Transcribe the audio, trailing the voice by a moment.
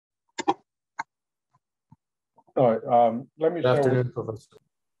All right. Let me Good share afternoon, with, Professor.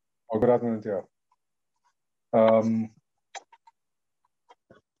 or good afternoon to you.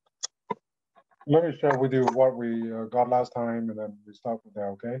 Let me share with you what we got last time, and then we start with that,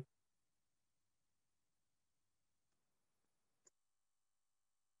 okay?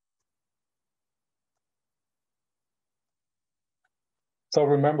 So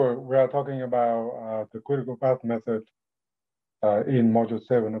remember, we are talking about the critical path method in Module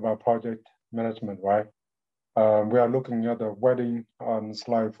 7 about project management, right? We are looking at the wedding on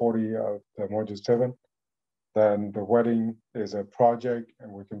slide 40 of the Module 7. Then the wedding is a project, and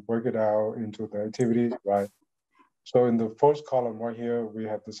we can break it out into the activities, right? So in the first column right here, we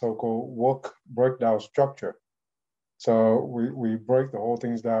have the so-called work breakdown structure. So we break the whole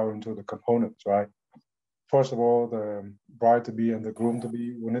things down into the components, right? First of all, the bride-to-be and the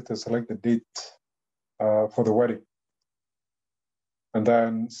groom-to-be, we need to select the date for the wedding. And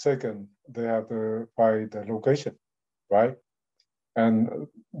then second, they have to find the location, right? And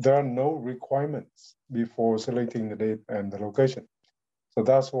there are no requirements before selecting the date and the location. So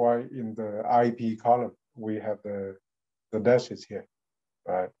that's why in the IP column, we have the dashes here,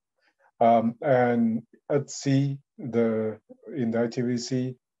 right? And at C, in the activity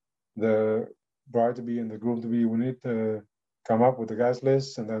C, the bride-to-be and the groom-to-be, we need to come up with the guest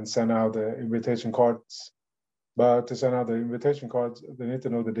list and then send out the invitation cards. But to send out the invitation cards, they need to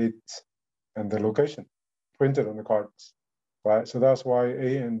know the date and the location printed on the cards, right? So that's why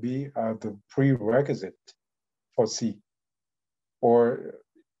A and B are the prerequisite for C. Or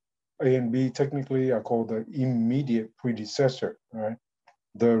A and B technically are called the immediate predecessor, right?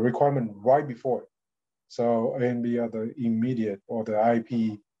 The requirement right before it. So A and B are the immediate or the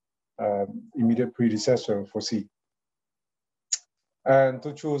IP immediate predecessor for C. And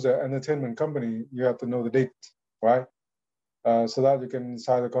to choose an entertainment company, you have to know the date, right? So that you can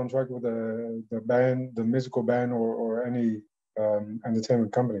sign a contract with the band, the musical band, or any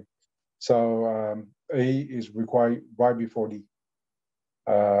entertainment company. So A is required right before D.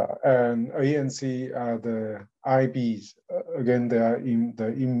 And A and C are the IPs. Again, they are in the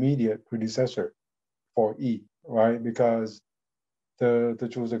immediate predecessor for E, right? Because to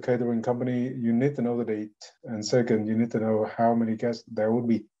choose a catering company, you need to know the date. And second, you need to know how many guests there would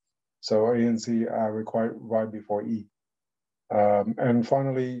be. So A and C are required right before E. And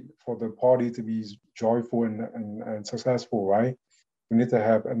finally, for the party to be joyful and successful, right? We need to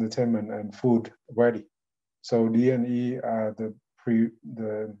have entertainment and food ready. So D and E are the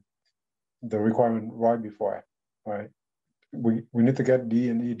requirement right before F, right? We need to get D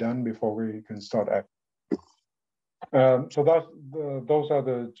and E done before we can start F. So those are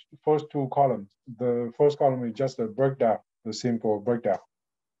the first two columns. The first column is just a breakdown, the simple breakdown,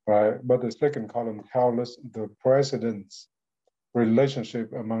 right? But the second column tells the precedence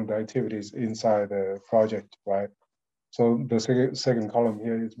relationship among the activities inside the project, right? So the second column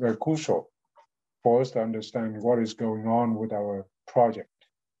here is very crucial for us to understand what is going on with our project.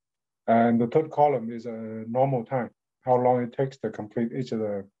 And the third column is a normal time, how long it takes to complete each of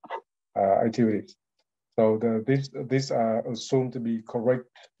the activities. So these are assumed to be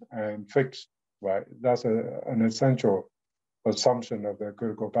correct and fixed, right? That's an essential assumption of the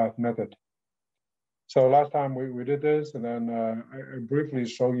critical path method. So last time we did this, and then I briefly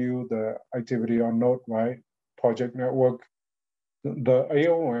show you the activity on Node, right? Project network. The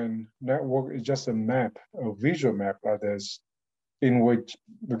AON network is just a map, a visual map like this, in which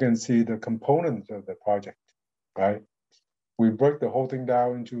we can see the components of the project, right? We break the whole thing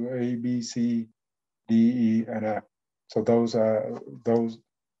down into A, B, C, D, E, and F. So those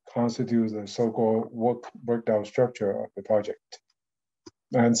constitute the so-called work breakdown structure of the project.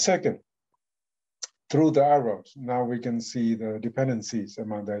 And second, through the arrows, now we can see the dependencies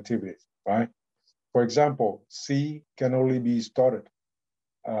among the activities, right? For example, C can only be started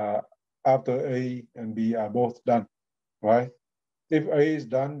after A and B are both done, right? If A is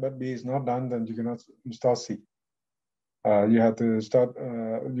done but B is not done, then you cannot start C. You have to start.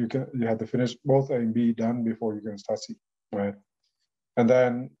 You have to finish both A and B done before you can start C, right? And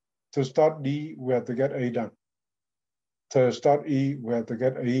then to start D, we have to get A done. To start E, we have to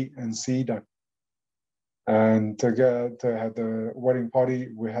get A and C done. And to have the wedding party,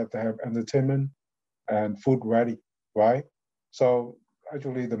 we have to have entertainment and food ready, right? So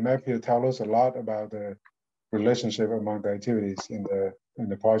actually, the map here tells us a lot about the relationship among the activities in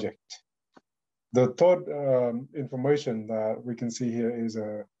the project. The third information that we can see here is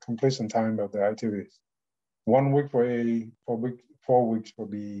a completion time of the activities. 1 week for A, 4 weeks for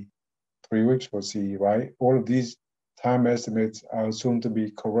B, 3 weeks for C, right? All of these time estimates are assumed to be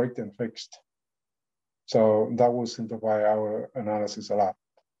correct and fixed. So that will simplify our analysis a lot.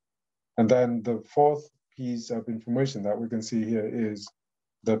 And then the fourth piece of information that we can see here is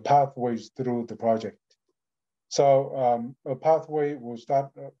the pathways through the project. So a pathway will start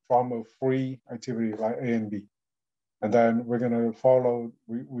from a free activity like A and B. And then we're going to follow,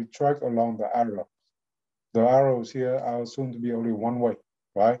 we track along the arrow. The arrows here are assumed to be only one way,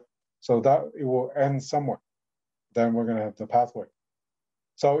 right? So that it will end somewhere. Then we're going to have the pathway.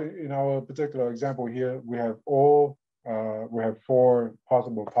 So in our particular example here, we have four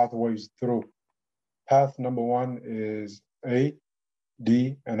possible pathways through. Path number one is A,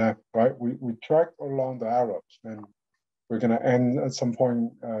 D, and F, right? We track along the arrows, and we're going to end at some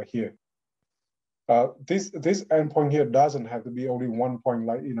point here. This endpoint here doesn't have to be only one point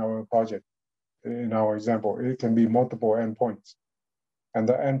like in our project, in our example. It can be multiple endpoints. And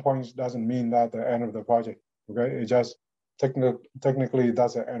the endpoints doesn't mean that the end of the project, okay? It just technically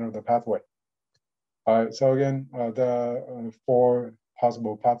that's the end of the pathway. All right, so again, there are four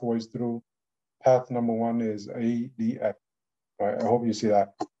possible pathways through. Path number one is ADF, right? I hope you see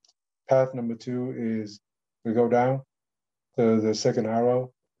that. Path number two is, we go down to the second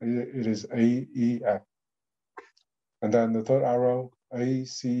arrow, it is AEF. And then the third arrow,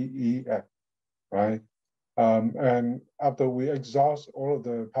 ACEF, right? And after we exhaust all of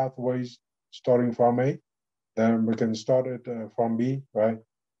the pathways starting from A, then we can start it from B, right?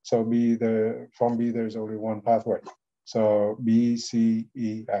 So from B, there's only one pathway. So B, C,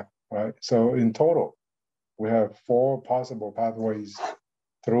 E, F, right? So in total, we have four possible pathways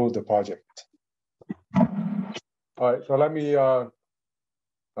through the project. All right, so let me,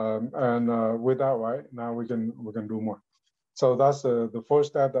 with that, right, now we can do more. So that's the first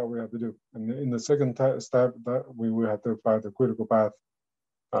step that we have to do. And in the second step, that we will have to find the critical path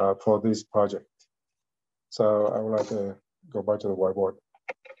for this project. So I would like to go back to the whiteboard.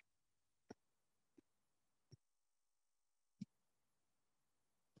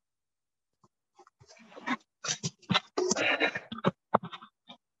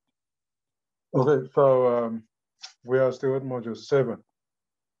 Okay, so we are still at module 7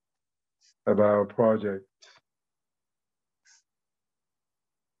 about project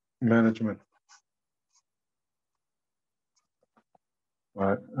management.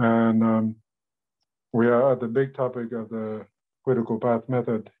 Right, and we are at the big topic of the critical path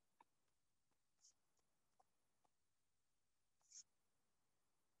method.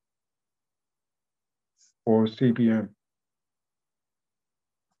 Or CPM.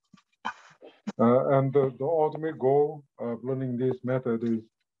 And the ultimate goal of learning this method is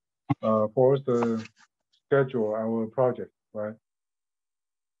for us to schedule our project, right?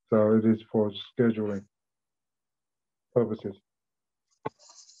 So it is for scheduling purposes.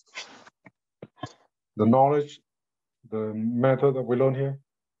 The knowledge, the method that we learn here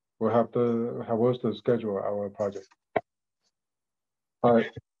will have us to schedule our project. All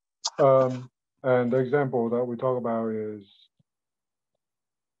right. And the example that we talk about is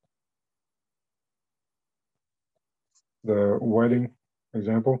the wedding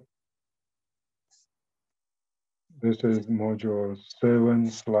example. This is module 7,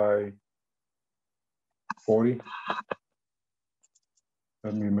 slide 40.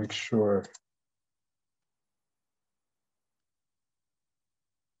 Let me make sure.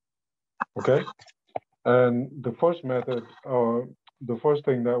 Okay. And the first method, or the first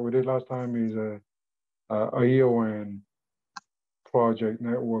thing that we did last time is a EON project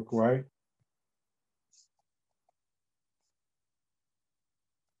network, right?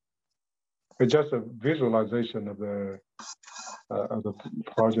 It's just a visualization of the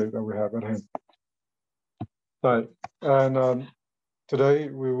project that we have at hand. Right. And today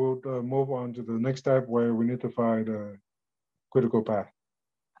we will move on to the next step where we need to find a critical path.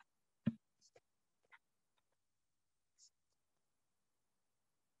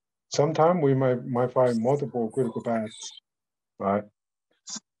 Sometimes we might find multiple critical paths, right?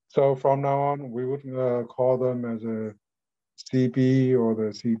 So from now on, we would call them as a CP or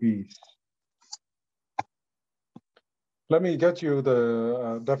the CPs. Let me get you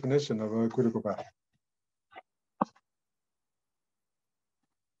the definition of a critical path.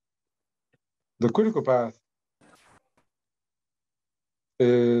 The critical path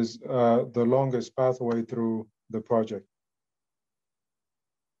is the longest pathway through the project.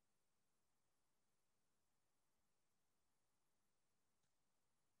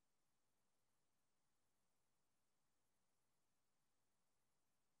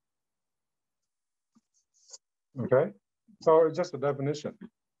 Okay, so it's just a definition.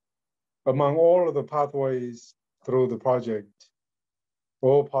 Among all of the pathways through the project,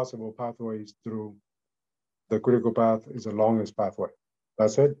 all possible pathways through the critical path is the longest pathway.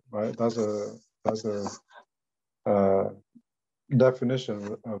 That's it, right? That's a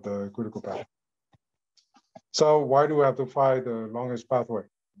definition of the critical path. So why do we have to find the longest pathway?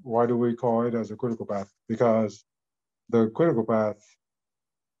 Why do we call it as a critical path? Because the critical path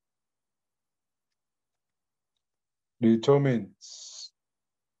determines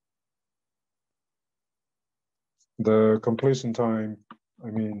the completion time,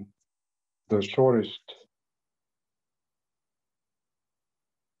 the shortest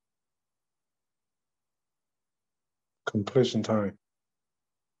completion time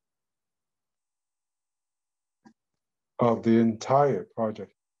of the entire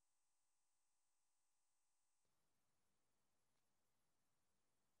project.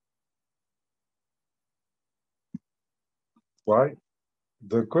 Right?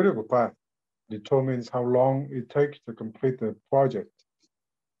 The critical path determines how long it takes to complete the project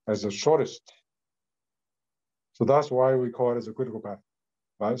as the shortest. So that's why we call it as a critical path,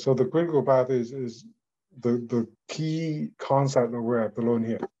 right? So the critical path is the key concept that we have to learn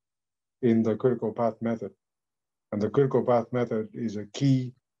here in the critical path method. And the critical path method is a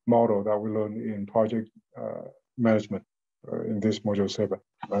key model that we learn in project management in this module 7,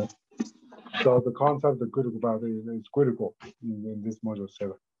 right? So the concept of the critical path is critical in this module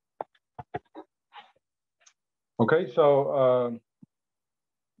 7. Okay, so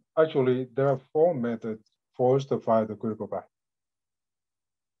actually there are 4 methods for us to find the critical path.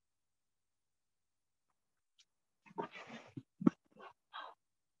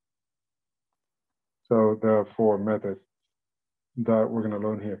 So there are 4 methods that we're going to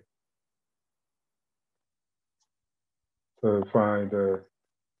learn here to find the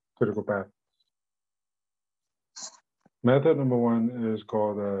critical path. Method number 1 is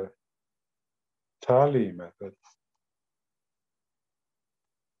called the tally method.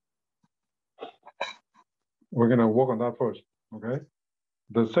 We're going to work on that first, okay?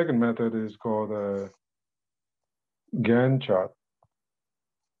 The second method is called the Gantt chart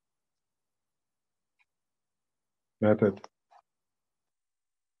method.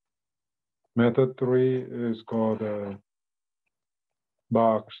 Method 3 is called the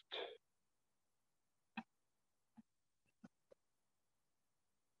boxed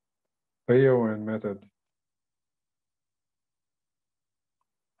AON method.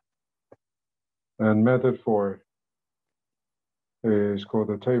 And method 4 is called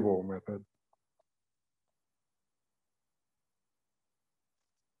the table method.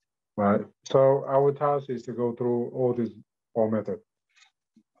 Right. So our task is to go through all these 4 methods.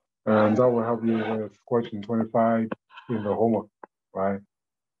 And that will help you with question 25 in the homework, right?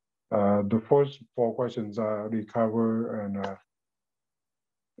 The first 4 questions are already covered, and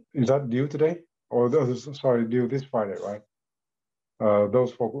is that due today? Or sorry, due this Friday, right?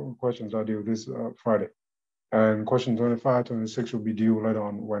 Those 4 questions are due this Friday. And question 25, 26 will be due later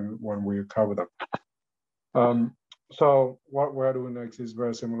on when we cover them. So what we're doing next is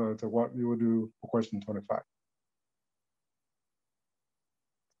very similar to what you would do for question 25.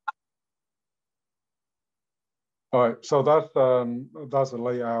 All right, so that's the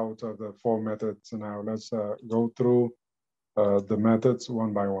layout of the 4 methods. Now let's go through the methods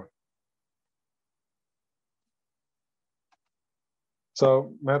one by one.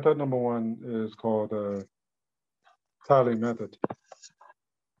 So method number 1 is called the tally method.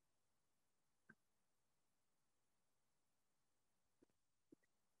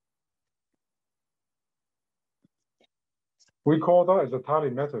 We call that as a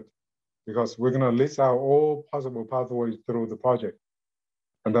tally method because we're going to list out all possible pathways through the project.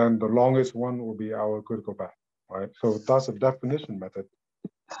 And then the longest one will be our critical path, right? So that's a definition method.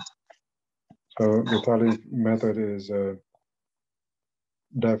 So the tally method is a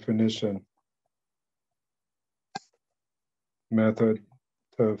definition method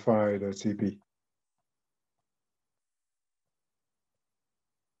to find a CP.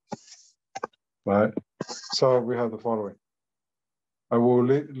 Right? So we have the following. I will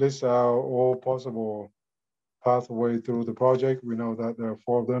list out all possible pathway through the project. We know that there are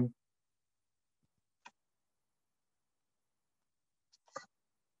 4 of them.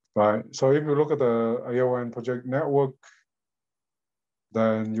 Right. So if you look at the AON project network,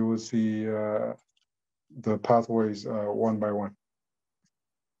 then you will see the pathways one by one.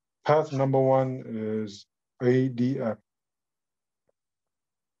 Path number 1 is ADF.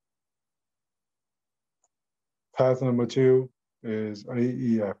 Path number 2 is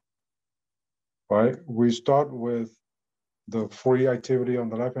AEF. Right? We start with the free activity on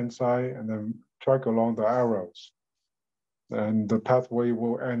the left-hand side and then track along the arrows. And the pathway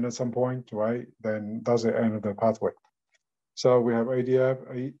will end at some point, right? Then that's the end of the pathway. So we have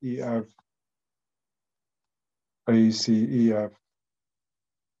ADF, AEF, ACEF,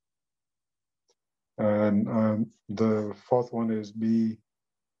 and the 4th one is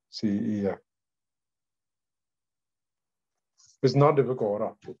BCEF. It's not difficult at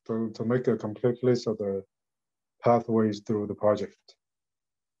all to make a complete list of the pathways through the project.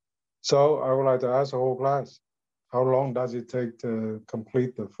 So I would like to ask the whole class, how long does it take to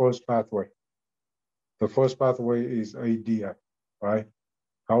complete the first pathway? The first pathway is ADF, right?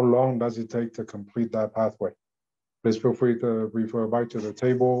 How long does it take to complete that pathway? Please feel free to refer back to the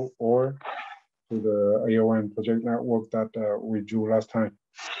table or to the AON project network that we drew last time.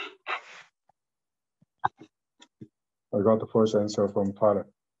 I got the first answer from Tyler.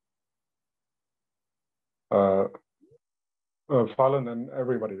 Fallon and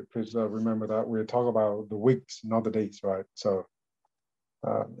everybody, please remember that we're talking about the weeks, not the days, right? So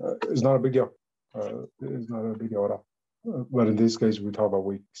it's not a big deal. It's not a big deal at all. But in this case, we talk about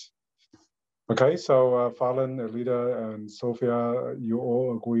weeks. Okay, so Fallon, Elita, and Sophia, you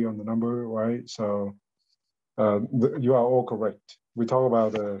all agree on the number, right? So you are all correct. We talk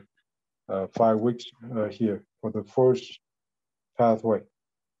about 5 weeks here for the first pathway.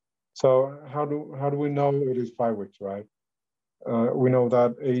 So how do we know it is 5 weeks, right? We know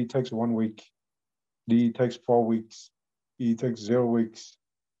that A takes 1 week, D takes 4 weeks, E takes 0 weeks.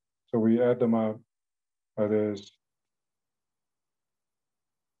 So we add them up. That is,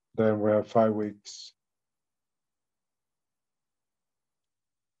 then we have 5 weeks,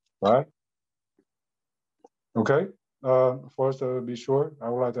 right? Okay. First, to be sure, I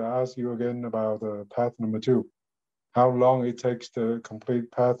would like to ask you again about path number 2. How long it takes to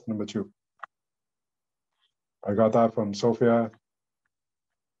complete path number 2? I got that from Sophia.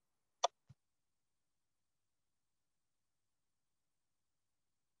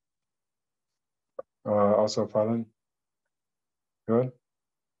 Also Fallon. Good.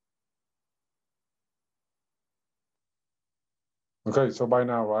 Okay, so by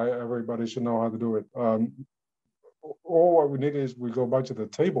now, right, everybody should know how to do it. All what we need is we go back to the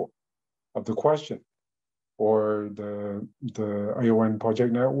table of the question or the AON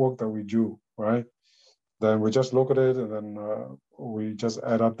project network that we drew, right? Then we just look at it and then we just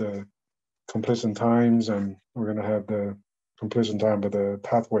add up the completion times and we're gonna have the completion time of the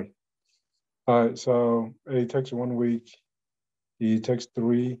pathway. All right, so A takes 1 week, E takes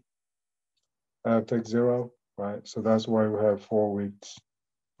 3, F takes 0, right? So that's why we have 4 weeks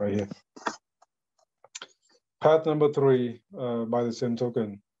right here. Path number 3, by the same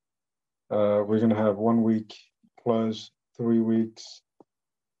token, we're gonna have 1 week plus 3 weeks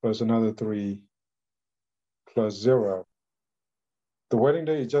plus another 3 plus 0. The wedding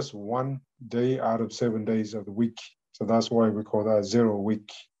day is just 1 day out of 7 days of the week. So that's why we call that 0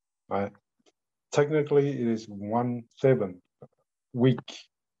 week, right? Technically, it is 1/7 week.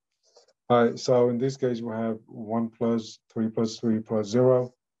 All right, so in this case, we have 1 plus 3 plus 3 plus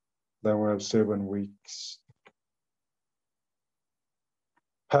 0. Then we have 7 weeks.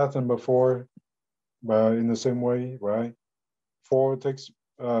 Path number 4, in the same way, right? 4 takes,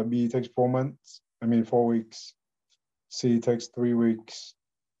 B takes 4 months, 4 weeks. C takes 3 weeks.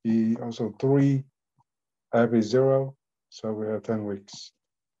 E also 3. F is 0, so we have 10 weeks.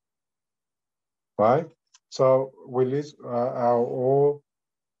 Right? So we list our all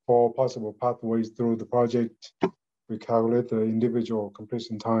 4 possible pathways through the project. We calculate the individual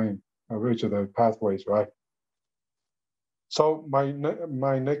completion time of each of the pathways, right? So my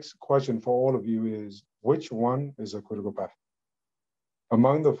next question for all of you is, which one is a critical path?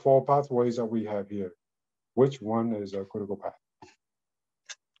 Among the 4 pathways that we have here, which one is a critical path?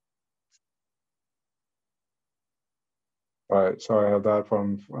 All right, so I have that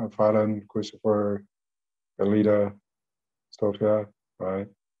from Fallon, Christopher, Elita, Sophia, right?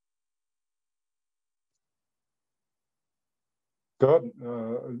 Good,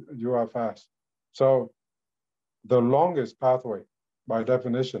 you are fast. So the longest pathway, by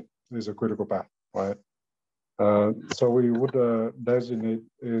definition, is a critical path, right? So we would designate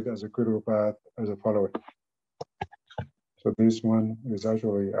it as a critical path as a following. So this one is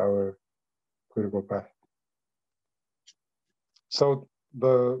actually our critical path. So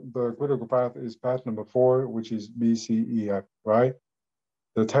the critical path is path number 4, which is BCEF, right?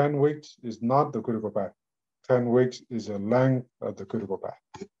 The 10 weeks is not the critical path. 10 weeks is the length of the critical path.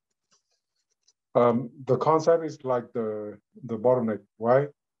 The concept is like the bottleneck, right?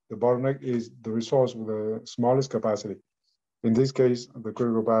 The bottleneck is the resource with the smallest capacity. In this case, the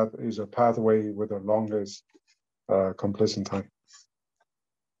critical path is a pathway with the longest completion time.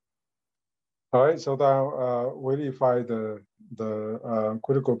 All right, so now we define the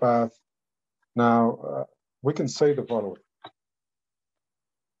critical path. Now we can say the following.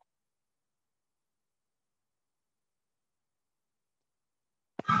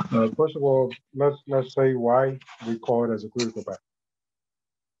 First of all, let's say why we call it as a critical path.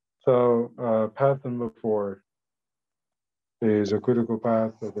 So path number 4 is a critical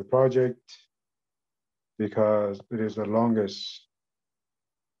path of the project because it is the longest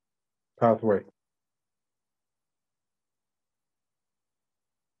pathway.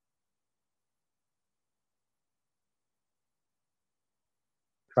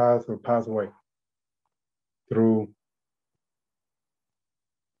 Path or pathway through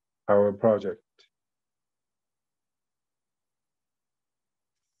our project,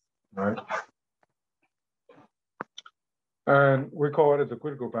 right? And we call it the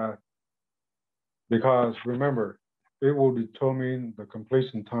critical path because remember, it will determine the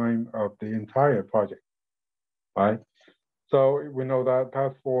completion time of the entire project, right? So we know that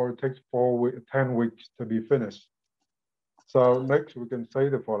path 4 takes 10 weeks to be finished. So next we can say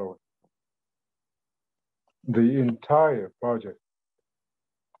the following. The entire project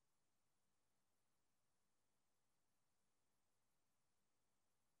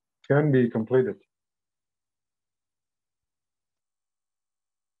can be completed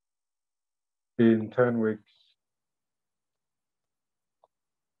in 10 weeks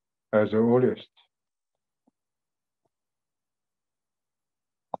as the earliest.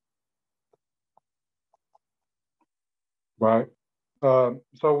 Right? So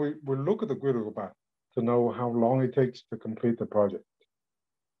we look at the critical path to know how long it takes to complete the project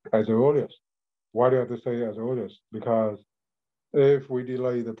as the earliest. Why do I have to say as earliest? Because if we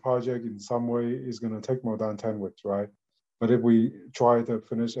delay the project in some way, it's going to take more than 10 weeks, right? But if we try to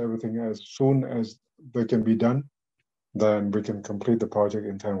finish everything as soon as they can be done, then we can complete the project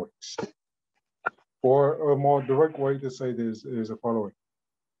in 10 weeks. Or a more direct way to say this is the following.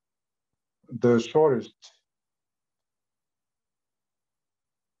 The shortest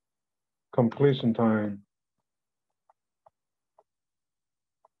completion time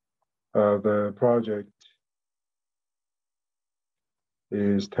of the project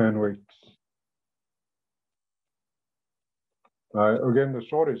is 10 weeks. Again, the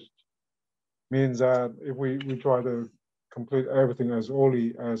shortest means that if we try to complete everything as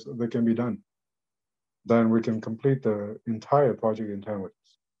early as they can be done, then we can complete the entire project in 10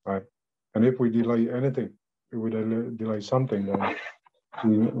 weeks, right? And if we delay anything, if we delay something, then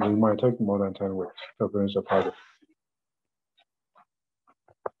we might take more than 10 weeks to finish the project.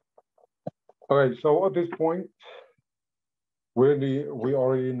 Okay, so at this point, we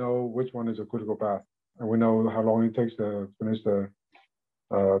already know which one is a critical path, and we know how long it takes to finish to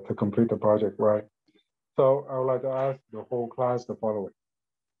complete the project, right? So I would like to ask the whole class the following.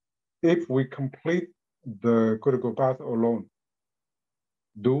 If we complete the critical path alone,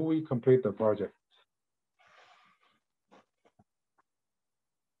 do we complete the project?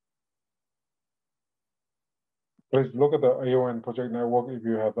 Please look at the AON project network if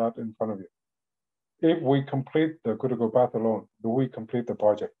you have that in front of you. If we complete the critical path alone, do we complete the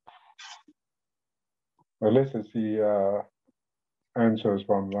project? Well, let's see answers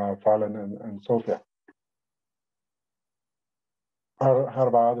from Fallon and Sophia. How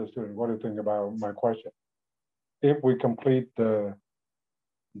about other students? What do you think about my question? If we complete the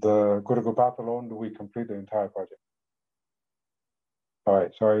critical path alone, do we complete the entire project? All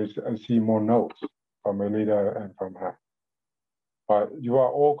right, so I see more notes from Elida and from her. But you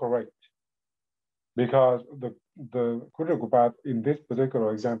are all correct because the critical path in this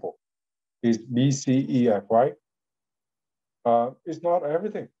particular example is B, C, E, F, right? It's not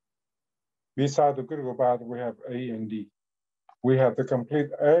everything. Besides the critical path, we have A and D. We have to complete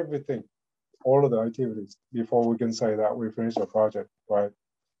everything, all of the activities before we can say that we finished the project, right?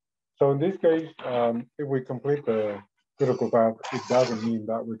 So in this case, if we complete the critical path, it doesn't mean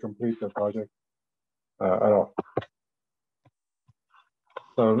that we complete the project at all.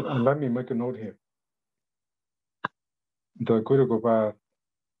 So let me make a note here. The critical path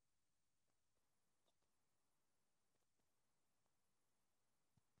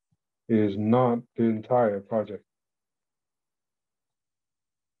is not the entire project.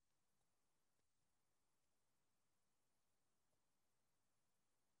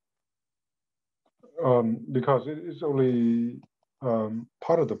 Because it is only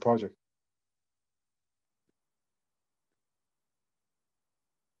part of the project.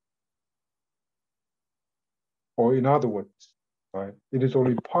 Or in other words, right, it is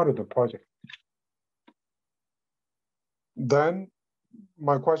only part of the project. Then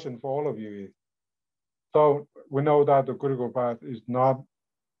my question for all of you is, so we know that the critical path is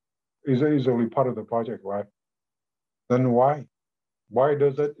only part of the project, right? Then why? Why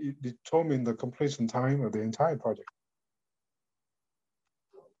does it determine the completion time of the entire project?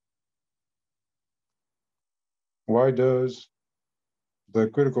 Why does the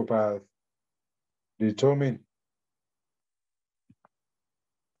critical path determine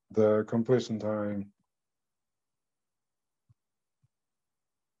the completion time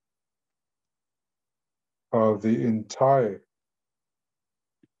of the entire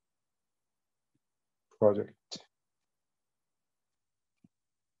project.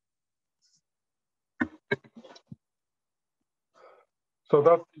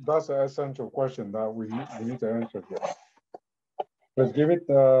 So that's an essential question that we need to answer here. Let's give it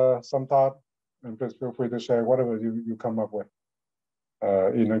some thought, and please feel free to share whatever you come up with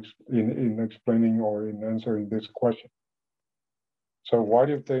in explaining or in answering this question. So why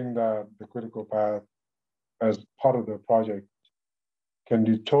do you think that the critical path as part of the project can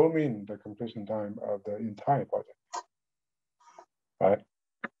determine the completion time of the entire project? Right?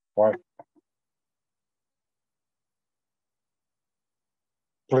 Why?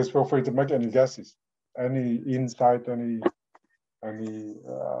 Please feel free to make any guesses, any insight, any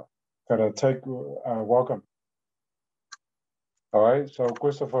kind of take welcome. All right. So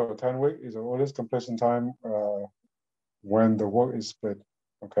Christopher, 10 weeks is the earliest completion time when the work is split.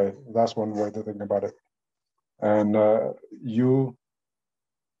 Okay, that's one way to think about it. And you,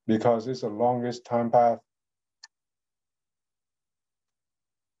 because it's the longest time path.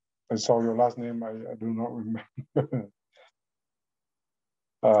 I saw your last name. I do not remember.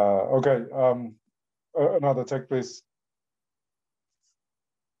 Okay. Another take, please.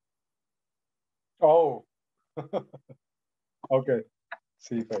 Oh. Okay.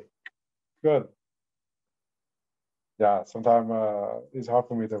 See, good. Yeah. Sometimes it's hard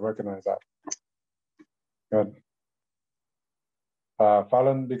for me to recognize that. Good.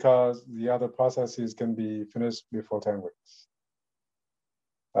 Fallon, because the other processes can be finished before 10 weeks.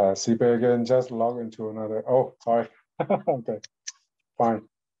 CPA again, just log into another. Oh, sorry. Okay, fine.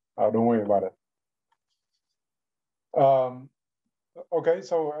 Don't worry about it. Okay,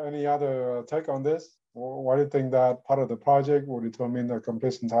 so any other take on this? Why do you think that part of the project will determine the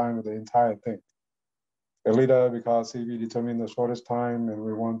completion time of the entire thing? A leader, because CV determine the shortest time, and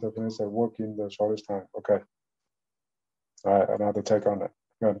we want to finish the work in the shortest time. Okay. All right, another take on that.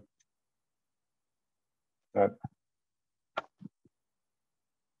 Good. That.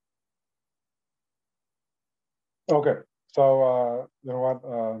 Okay, so you know what?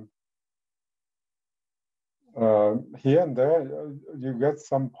 Here and there, you get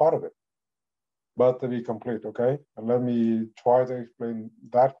some part of it, but to be complete, okay? And let me try to explain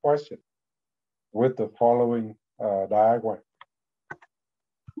that question with the following diagram.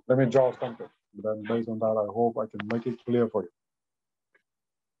 Let me draw something. Then based on that, I hope I can make it clear for you.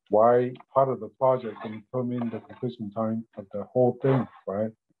 Why part of the project can determine the completion time of the whole thing,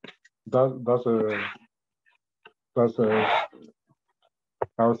 right? That's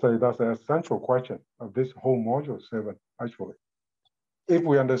I would say that's an essential question of this whole module 7, actually. If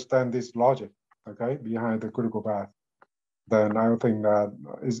we understand this logic, okay, behind the critical path, then I think that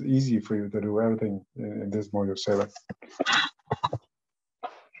it's easy for you to do everything in this module 7.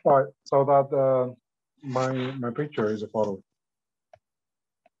 All right, so that my picture is the following.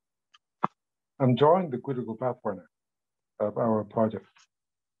 I'm drawing the critical path right now of our project.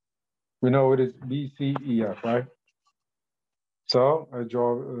 We know it is BCEF, right? So I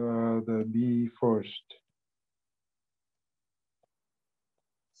draw the B first.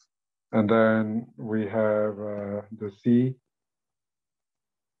 And then we have the C.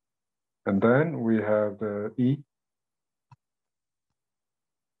 And then we have the E.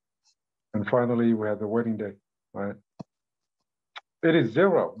 And finally, we have the wedding day, right? It is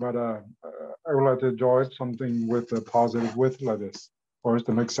 0, but I would like to draw it something with a positive width like this, for us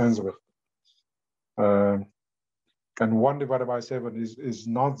to make sense of it. And 1 divided by 7 is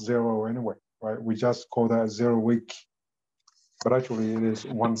not 0 anyway, right? We just call that 0 week, but actually it is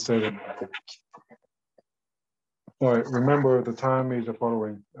 1/7. All right, remember the time is the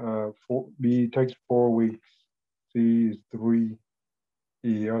following. B takes 4 weeks, C is 3,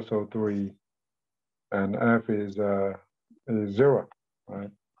 E also 3, and F is 0,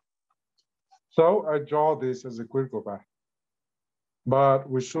 right? So I draw this as a critical path, but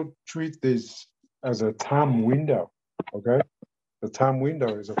we should treat this as a time window, okay? The time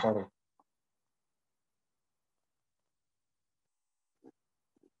window is the following.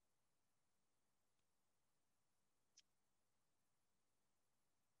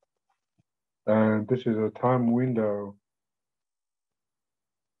 And this is a time window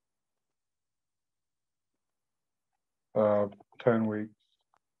of 10 weeks.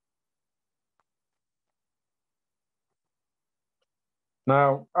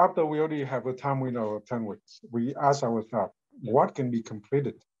 Now, after we already have a time window of 10 weeks, we ask ourselves, what can be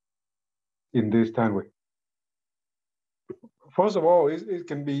completed in this 10 weeks? First of all, it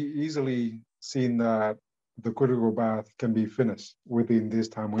can be easily seen that the critical path can be finished within these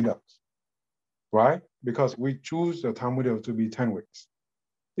time windows, right? Because we choose the time window to be 10 weeks.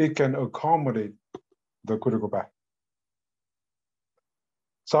 It can accommodate the critical path.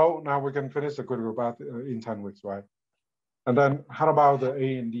 So now we can finish the critical path in 10 weeks, right? And then how about the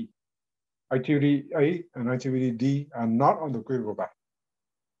A and D? Activity A and activity D are not on the critical path.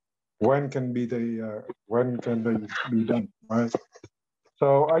 When can they be done, right?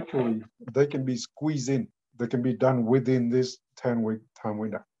 So actually, they can be squeezed in. They can be done within this 10-week time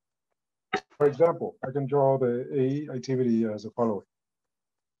window. For example, I can draw the A activity as the following.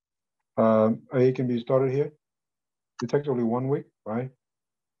 A can be started here. It takes only 1 week, right?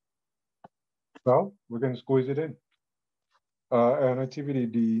 So we can squeeze it in. And activity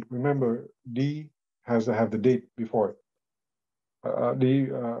D, remember, D has to have the date before it. D,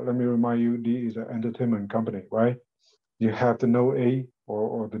 let me remind you, D is an entertainment company, right? You have to know A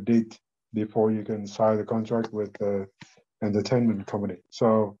or the date before you can sign the contract with the entertainment company.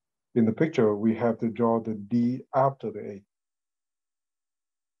 So in the picture, we have to draw the D after the A.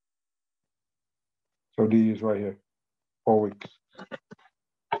 So D is right here, 4 weeks,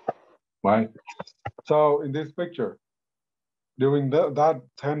 right? So in this picture, during that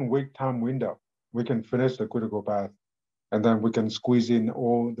 10-week time window, we can finish the critical path, and then we can squeeze in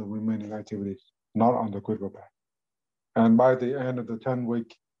all the remaining activities not on the critical path. And by the end of the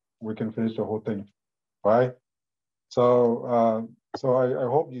 10-week, we can finish the whole thing, right? So, I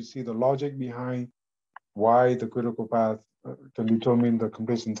hope you see the logic behind why the critical path can determine the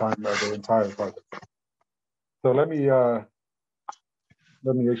completion time of the entire project. So let me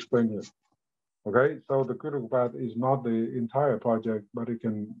explain here. Okay, so the critical path is not the entire project, but it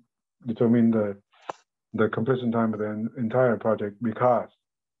can determine the completion time of the entire project because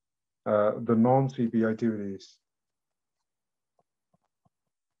the non-CP activities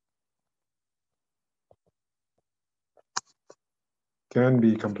can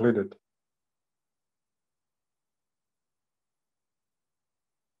be completed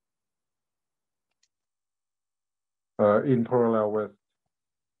in parallel with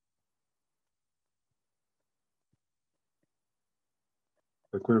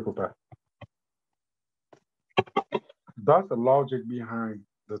the critical path. That's the logic behind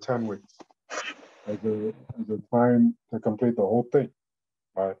the 10 weeks as a time to complete the whole thing,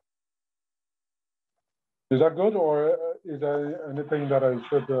 right? Is that good, or is there anything that I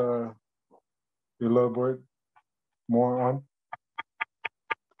should elaborate more on?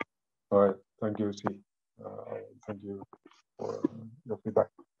 All right, thank you, C. Thank you for your feedback.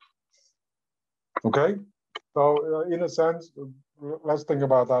 Okay, so in a sense, let's think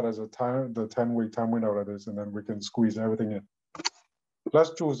about that as the 10-week time window that is, and then we can squeeze everything in.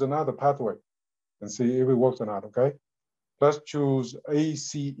 Let's choose another pathway and see if it works or not, okay? Let's choose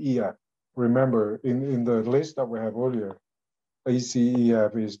ACEF. Remember, in the list that we have earlier,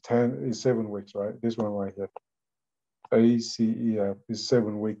 ACEF is 7 weeks, right? This one right here. ACEF is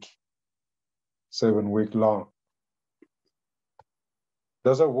 7 week long.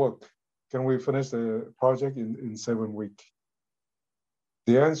 Does that work? Can we finish the project in 7 weeks?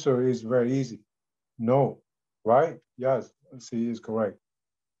 The answer is very easy. No, right? Yes, C is correct.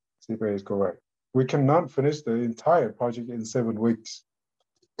 C is correct. We cannot finish the entire project in 7 weeks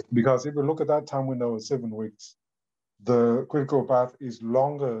because if we look at that time window of 7 weeks, the critical path is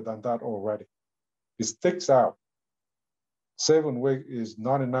longer than that already. It sticks out. 7 weeks is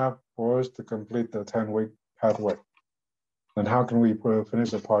not enough for us to complete the 10-week pathway. And how can we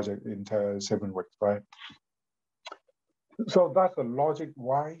finish the project in 7 weeks, right? So that's the logic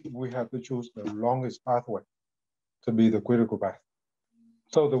why we have to choose the longest pathway to be the critical path.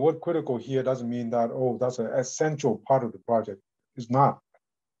 So the word critical here doesn't mean that, oh, that's an essential part of the project. It's not.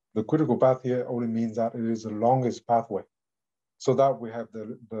 The critical path here only means that it is the longest pathway so that we have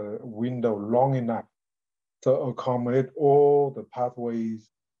the window long enough to accommodate all the pathways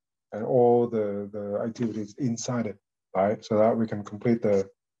and all the activities inside it, right? So that we can complete the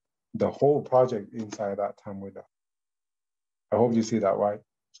whole project inside that time window. I hope you see that, right?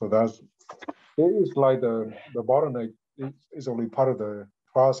 So it's like the bottleneck is only part of the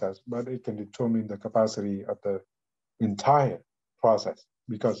process, but it can determine the capacity of the entire process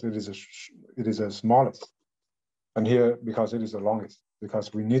because it is the smallest. And here, because it is the longest,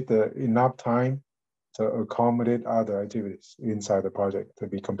 because we need enough time to accommodate other activities inside the project to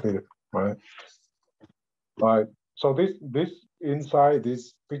be completed, right? Right. So this inside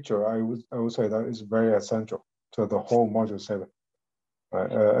this picture, I would say that is very essential to the whole module 7.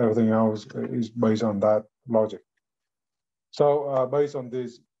 Everything else is based on that logic. So based on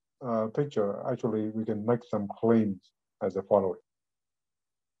this picture, actually, we can make some claims as the following.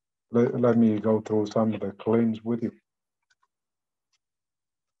 Let me go through some of the claims with you.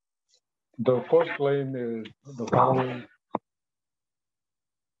 The first claim is the following.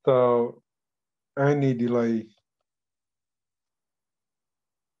 So any delay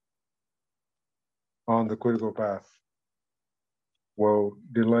on the critical path will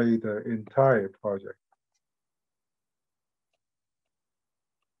delay the entire project.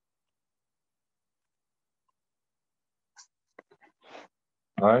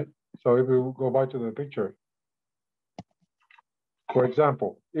 All right, so if we go back to the picture, for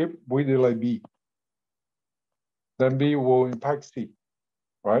example, if we delay B, then B will impact C,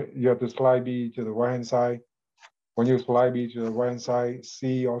 right? You have to slide B to the right-hand side. When you slide B to the right-hand side,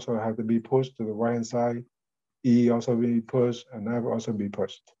 C also have to be pushed to the right-hand side, E also be pushed, and F also be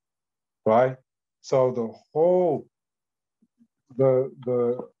pushed, right? So the whole,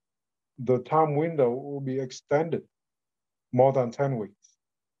 the time window will be extended more than 10 weeks.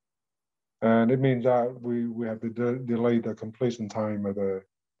 And it means that we have to delay the completion time of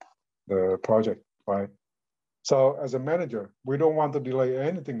the project, right? So as a manager, we don't want to delay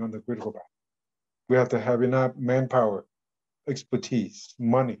anything on the critical path. We have to have enough manpower, expertise,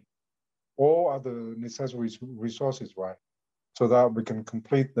 money, all other necessary resources, right? So that we can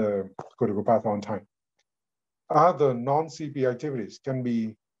complete the critical path on time. Other non-CP activities can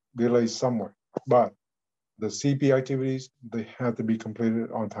be delayed somewhere, but the CP activities, they have to be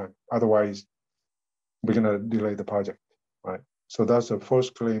completed on time. Otherwise, we're gonna delay the project, right? So that's the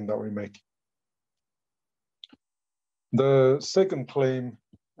first claim that we make. The second claim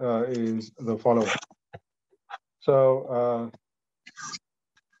is the following. So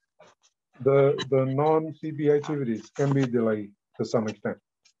the non-CP activities can be delayed to some extent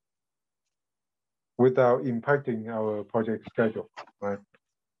without impacting our project schedule, right?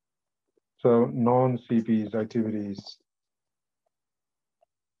 So non-CP's activities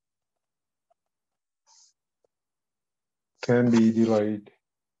can be delayed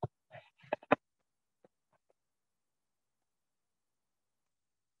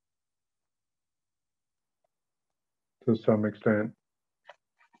to some extent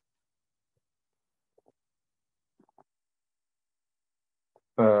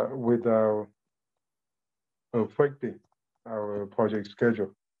without affecting our project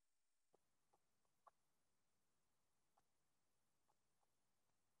schedule.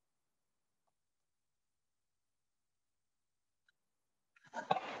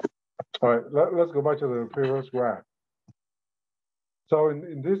 All right, let's go back to the previous graph. So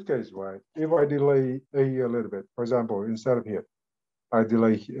in this case, right, if I delay A a little bit, for example, instead of here, I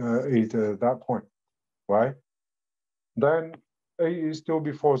delay A to that point, right? Then A is still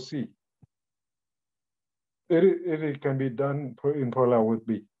before C. It can be done in parallel with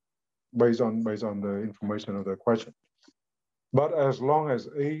B based on the information of the question. But as long as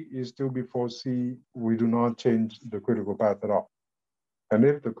A is still before C, we do not change the critical path at all. And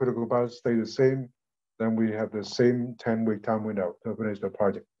if the critical path stays the same, then we have the same 10-week time window to finish the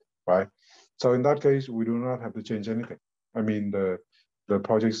project, right? So in that case, we do not have to change anything. I mean, the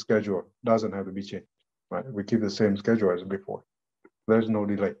project schedule doesn't have to be changed, right? We keep the same schedule as before. There's no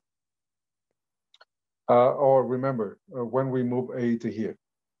delay. Or remember, when we move A to here,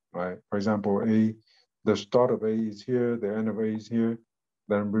 right? For example, A, the start of A is here, the end of A is here,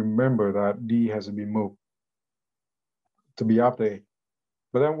 then remember that D has to be moved to be after A.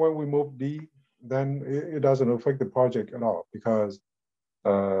 But then when we move D, then it doesn't affect the project at all because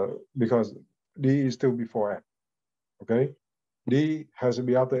D is still before F, okay? D has to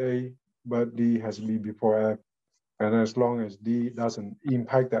be after A, but D has to be before F. And as long as D doesn't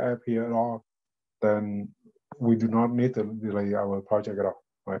impact the F here at all, then we do not need to delay our project at all,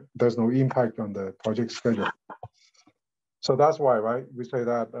 right? There's no impact on the project schedule. So that's why, right, we say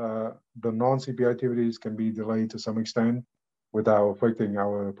that the non-CP activities can be delayed to some extent without affecting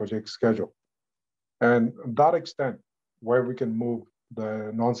our project schedule. And that extent where we can move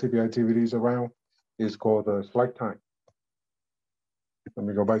the non-CP activities around is called the slack time. Let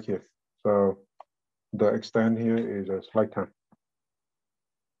me go back here. So the extent here is a slack time.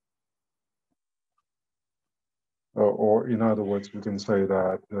 Or in other words, we can say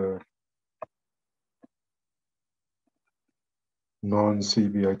that the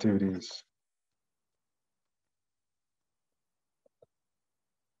non-CP activities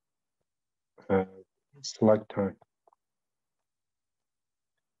have slack time.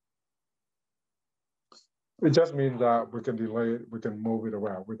 It just means that we can delay it, we can move it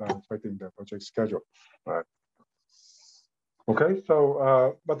around without affecting the project schedule, right? Okay,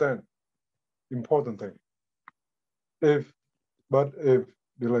 so, but then, important thing, if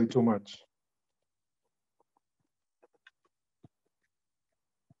delay too much,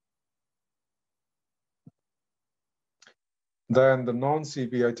 then the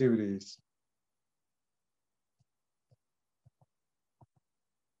non-CP activities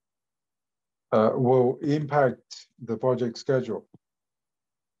will impact the project schedule.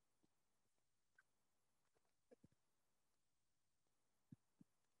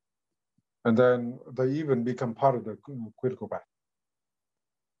 And then they even become part of the critical path.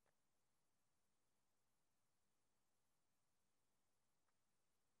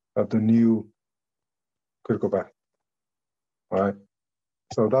 Of the new critical path, right?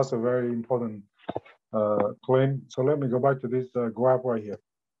 So that's a very important claim. So let me go back to this graph right here.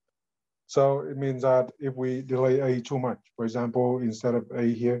 So it means that if we delay A too much, for example, instead of A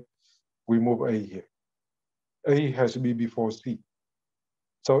here, we move A here. A has to be before C.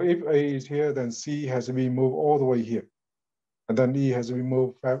 So if A is here, then C has to be moved all the way here. And then E has to be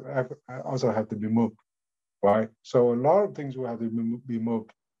moved, F also have to be moved, right? So a lot of things will have to be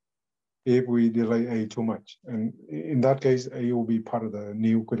moved if we delay A too much. And in that case, A will be part of the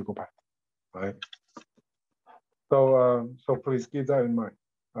new critical path, right? So, so please keep that in mind.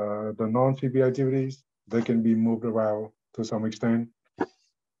 The non-CP activities, they can be moved around to some extent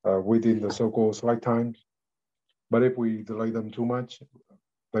within the so-called slack times. But if we delay them too much,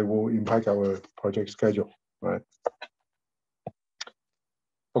 they will impact our project schedule, right?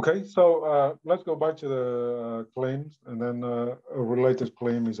 Okay, so let's go back to the claims, and then a related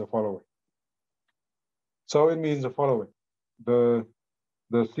claim is the following. So it means the following: the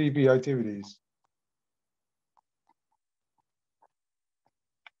CP activities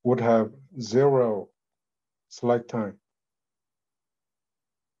would have 0 slack time,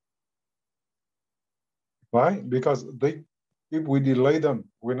 right? Because if we delay them,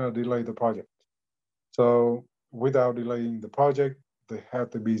 we're not delay the project. So without delaying the project, they have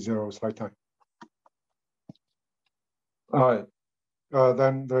to be 0 slack time. All right.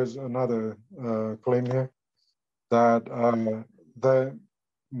 Then there's another claim here that there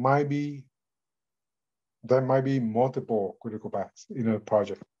might be multiple critical paths in a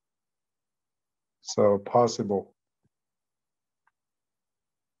project. So possible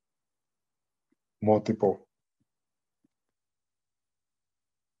multiple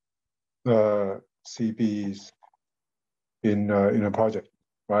CPs in a project,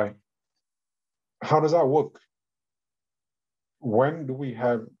 right? How does that work? When do we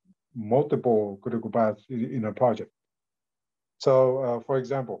have multiple critical paths in a project? So, for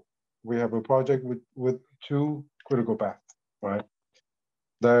example, we have a project with 2 critical paths, right?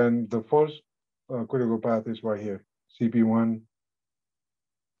 Then the first critical path is right here, CP1.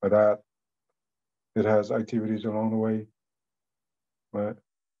 For that, it has activities along the way, right?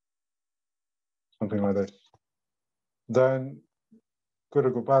 Something like this. Then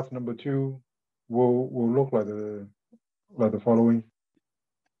critical path number 2 will look like the following.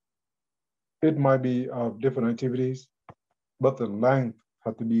 It might be of different activities, but the length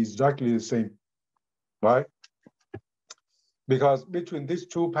has to be exactly the same, right? Because between these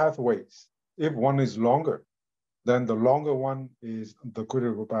 2 pathways, if one is longer, then the longer one is the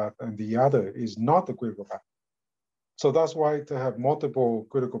critical path and the other is not the critical path. So that's why to have multiple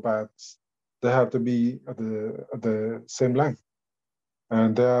critical paths, they have to be at the same length.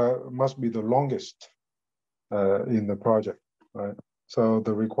 And there must be the longest in the project, right? So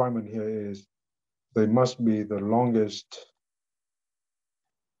the requirement here is they must be the longest.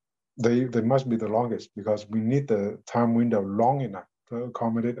 They must be the longest because we need the time window long enough to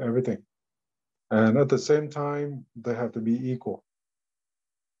accommodate everything. And at the same time, they have to be equal,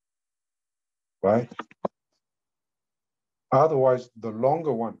 right? Otherwise, the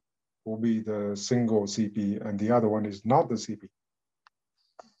longer one will be the single CP and the other one is not the CP.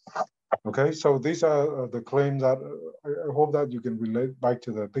 Okay, so these are the claims that I hope that you can relate back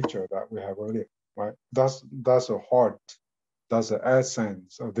to the picture that we have earlier, right? That's the heart, that's the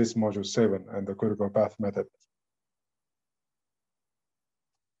essence of this module 7 and the critical path method.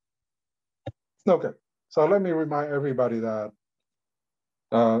 Okay, so let me remind everybody that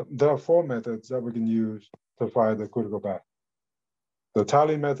there are 4 methods that we can use to find the critical path. The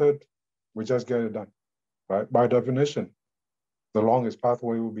tally method, we just get it done, right? By definition, the longest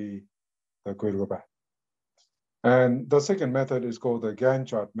pathway will be the critical path. And the second method is called the Gantt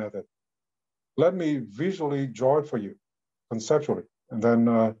chart method. Let me visually draw it for you, conceptually, and then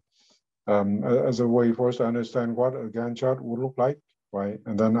as a way for us to understand what a Gantt chart would look like, right?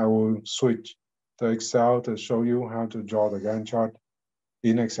 And then I will switch to Excel to show you how to draw the Gantt chart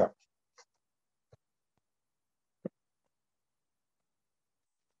in Excel.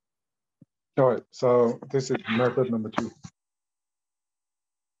 All right, so this is method number 2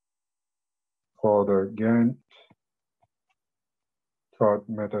 for the Gantt chart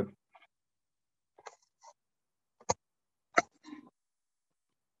method.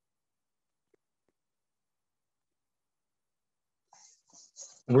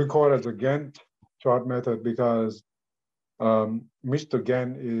 We call it the Gantt chart method because Mr.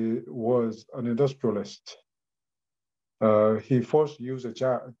 Gantt was an industrialist. He first used a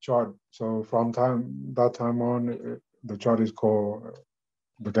chart. So from that time on, the chart is called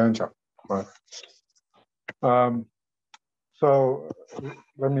the Gantt chart. Right. So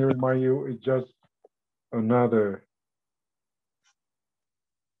let me remind you, it's just another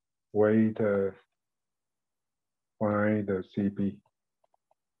way to find the CP.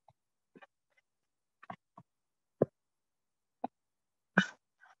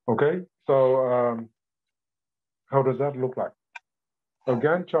 Okay, so how does that look like? A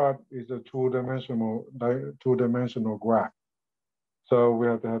Gantt chart is a two-dimensional graph. So we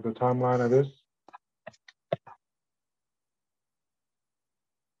have to have the timeline of this.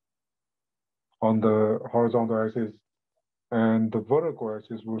 On the horizontal axis, and the vertical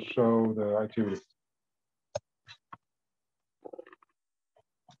axis will show the activities.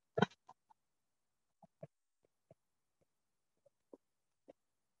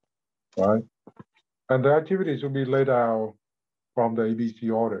 Right? And the activities will be laid out from the ABC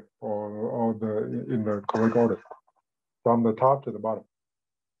order or in the correct order, from the top to the bottom.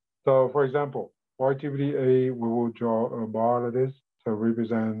 So for example, for activity A, we will draw a bar like this to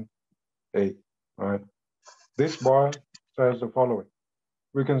represent A, right? This bar says the following.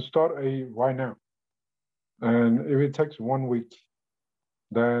 We can start A right now. And if it takes 1 week,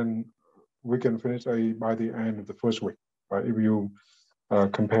 then we can finish A by the end of the first week, right? If you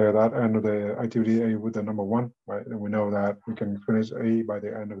compare that end of the activity A with the number 1, right? And we know that we can finish A by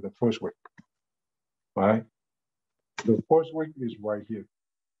the end of the first week, right? The first week is right here.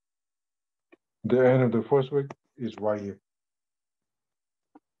 The end of the first week is right here.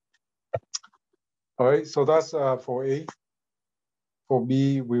 All right, so that's for A. For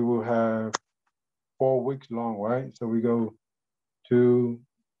B, we will have 4 weeks long, right? So we go 2,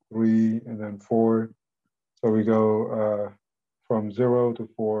 3, and then 4. So we go from 0 to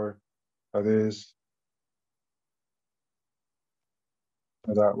 4, that is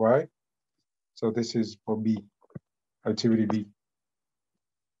that, right? So this is for B, activity B.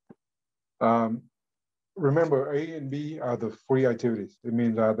 Remember, A and B are the free activities. It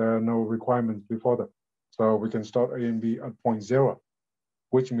means that there are no requirements before them. So we can start A and B at point 0,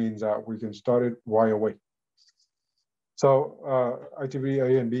 which means that we can start it right away. So activity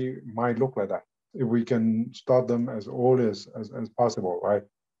A and B might look like that. If we can start them as early as possible, right?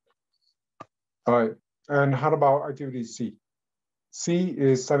 All right, and how about activity C? C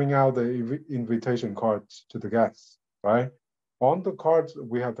is sending out the invitation cards to the guests, right? On the cards,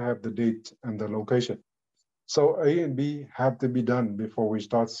 we have to have the date and the location. So A and B have to be done before we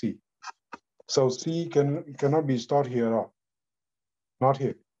start C. So C cannot be started here at all, not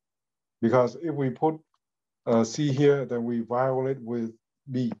here. Because if we put C here, then we violate with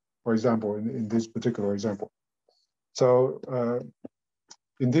B, for example, in this particular example. So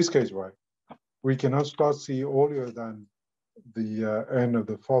in this case, right, we cannot start C earlier than the end of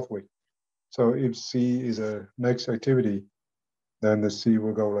the 4th week. So if C is a next activity, then the C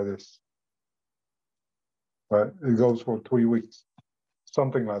will go like this. Right? It goes for 3 weeks,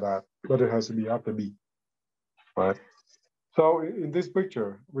 something like that, but it has to be after B, right? So in this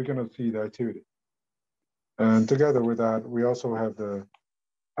picture, we're gonna see the activity. And together with that, we also have the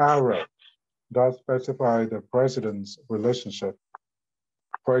arrow that specify the precedence relationship.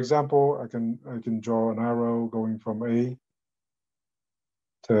 For example, I can draw an arrow going from A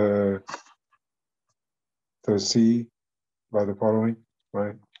to C by the following,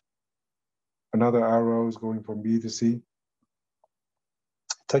 right? Another arrow is going from B to C.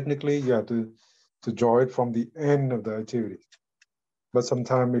 Technically, you have to draw it from the end of the activity, but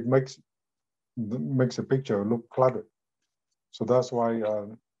sometimes it makes a picture look cluttered. So that's why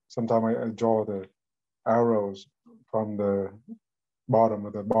sometimes I draw the arrows from the bottom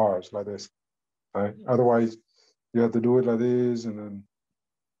of the bars like this, right? Otherwise, you have to do it like this, and then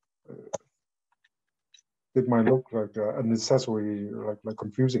it might look like unnecessary, like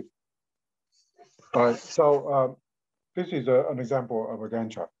confusing. All right, so this is an example of a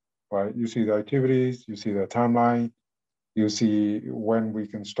Gantt chart, right? You see the activities, you see the timeline, you see when we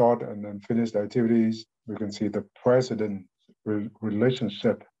can start and then finish the activities. We can see the precedent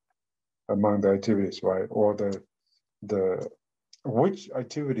relationship among the activities, right? Or the which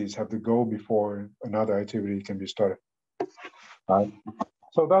activities have to go before another activity can be started, right?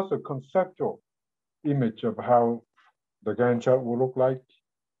 So that's a conceptual image of how the Gantt chart will look like.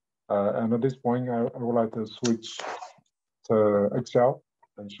 And at this point, I would like to switch to Excel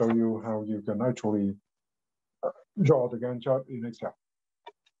and show you how you can actually draw the Gantt chart in Excel.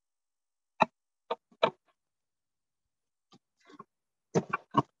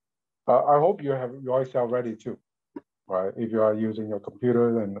 I hope you have your Excel ready too, right? If you are using your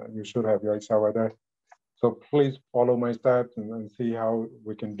computer, then you should have your Excel right there. So please follow my steps and see how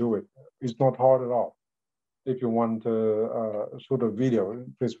we can do it. It's not hard at all. If you want to shoot a video,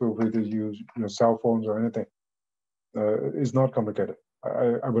 please feel free to use your cell phones or anything. It's not complicated.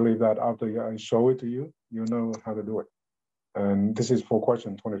 I believe that after I show it to you, you know how to do it. And this is for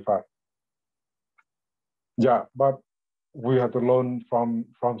question 25. Yeah, but we have to learn from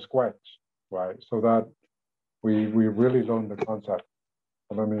scratch, right? So that we really learn the concept.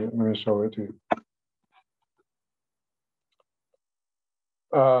 So let me show it to you.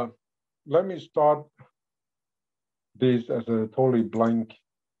 Let me start this as a totally blank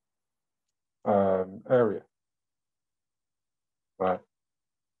area, right?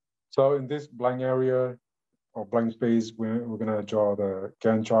 So in this blank area or blank space, we're gonna draw the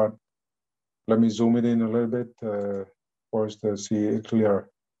Gantt chart. Let me zoom it in a little bit for us to see it clearer.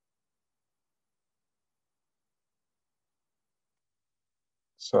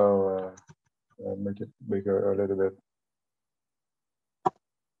 So I'll make it bigger a little bit.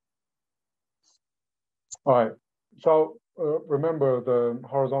 All right. So remember, the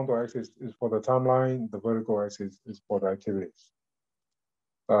horizontal axis is for the timeline. The vertical axis is for the activities.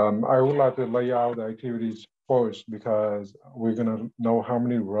 I would like to lay out the activities first because we're gonna know how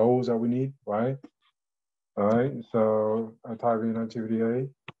many rows that we need, right? All right. So I type in activity A.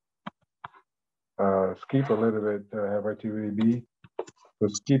 Skip a little bit to have activity B. The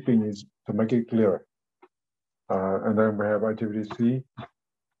skipping is to make it clearer. And then we have activity C,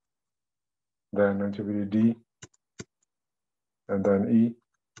 then activity D, and then E,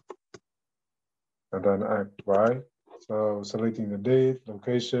 and then act, right? So selecting the date,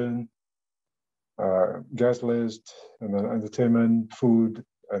 location, guest list, and then entertainment, food,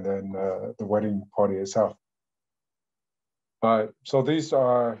 and then the wedding party itself. All right, so these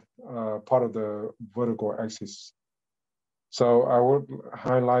are part of the vertical axis. So I would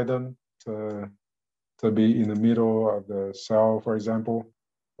highlight them to be in the middle of the cell, for example,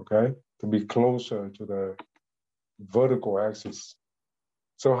 okay? To be closer to the vertical axis.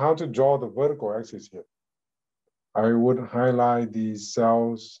 So how to draw the vertical axis here? I would highlight these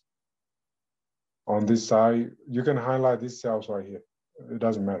cells on this side. You can highlight these cells right here. It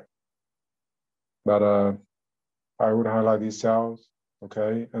doesn't matter. But I would highlight these cells,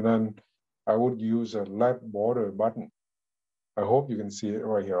 okay? And then I would use a left border button. I hope you can see it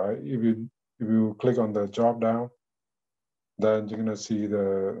right here, right? If you click on the drop down, then you're gonna see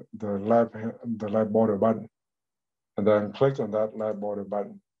the left border button. And then click on that left border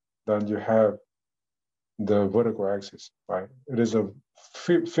button. Then you have the vertical axis, right? It is a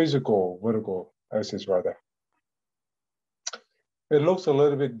physical vertical axis right there. It looks a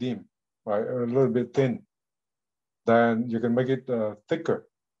little bit dim, right? A little bit thin. Then you can make it thicker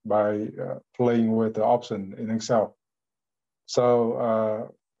by playing with the option in Excel. So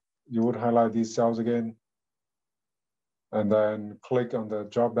you would highlight these cells again, and then click on the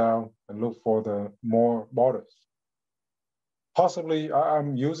drop down and look for the more borders. Possibly,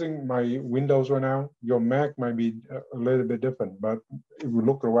 I'm using my Windows right now. Your Mac might be a little bit different, but if you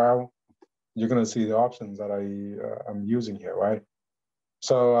look around, you're gonna see the options that I'm using here, right?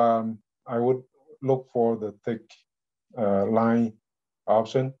 So I would look for the thick line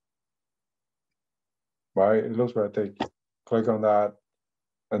option, right? It looks very thick. Click on that,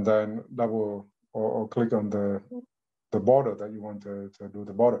 and then double or click on the border that you want to do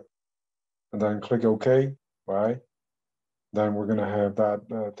the border, and then click OK, right? Then we're gonna have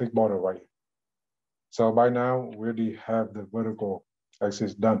that thick border right here. So by now we already have the vertical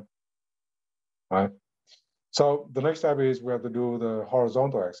axis done, right? So the next step is we have to do the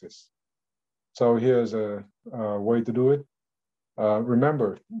horizontal axis. So here's a way to do it.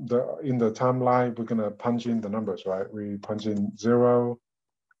 Remember, in the timeline, we're gonna punch in the numbers, right? We punch in 0,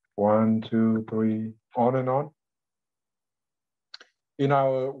 1, 2, 3, on and on. In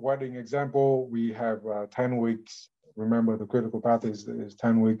our wedding example, we have 10 weeks. Remember, the critical path is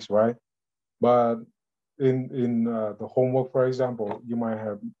 10 weeks, right? But in the homework, for example, you might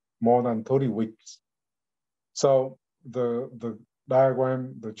have more than 30 weeks. So the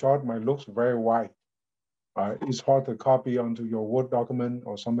diagram, the chart might look very wide. It's hard to copy onto your Word document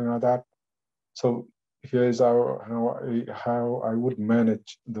or something like that. So here's how I would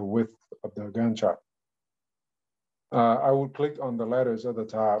manage the width of the Gantt chart. I would click on the letters at the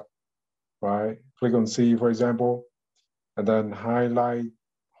top, right? Click on C, for example, and then highlight,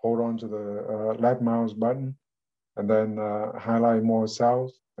 hold on to the left mouse button, and then highlight more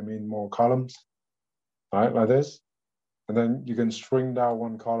cells, more columns, right, like this. And then you can shrink down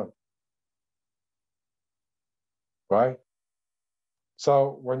one column, right?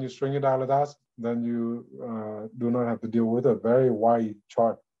 So when you string it out like that, then you do not have to deal with a very wide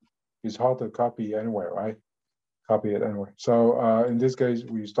chart. It's hard to copy anywhere, right? Copy it anywhere. So in this case,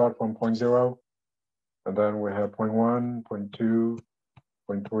 we start from 0.0, and then we have 0.1, 0.2,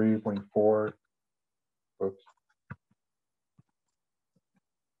 0.3, 0.4. Oops.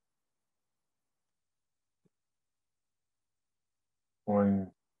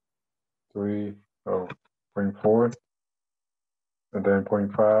 0.3, 0.4, and then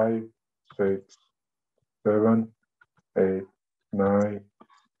 0.5, 6, 7, 8, 9,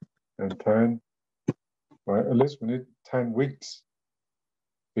 and 10. Right? At least we need 10 weeks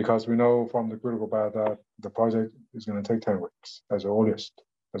because we know from the critical path that the project is going to take 10 weeks as the earliest,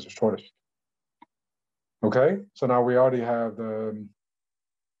 as the shortest. Okay, so now we already have the,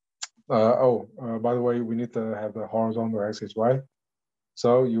 by the way, we need to have the horizontal axis, right?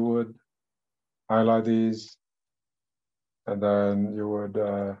 So you would highlight these, and then you would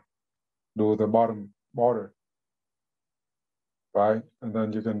do the bottom border, right? And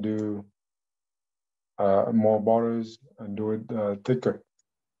then you can do more borders and do it thicker,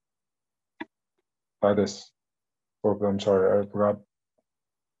 like this. Oops, I'm sorry, I forgot.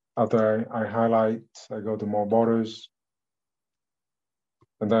 After I highlight, I go to more borders,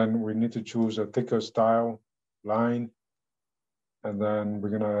 and then we need to choose a thicker style line, and then we're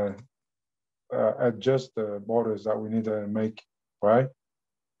gonna adjust the borders that we need to make, right?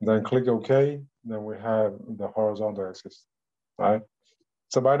 And then click OK, then we have the horizontal axis, right?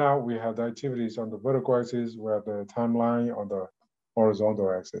 So by now we have the activities on the vertical axis, we have the timeline on the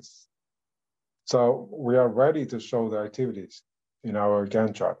horizontal axis. So we are ready to show the activities in our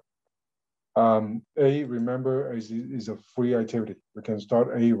Gantt chart. A, remember, is a free activity. We can start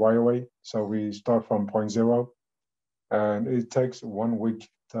A right away. So we start from 0.0, and it takes 1 week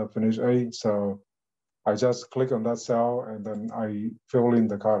to finish A. So I just click on that cell, and then I fill in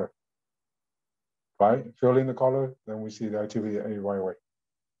the color, right? Fill in the color, then we see the activity A right away.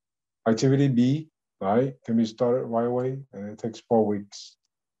 Activity B, right, can be started right away, and it takes 4 weeks.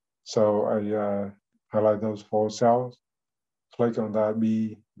 So I highlight those 4 cells, click on that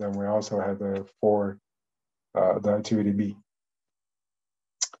B, then we also have the the activity B.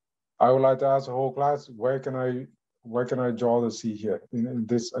 I would like to ask the whole class, where can I draw the C here in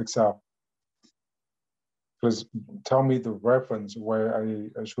this Excel? Please tell me the reference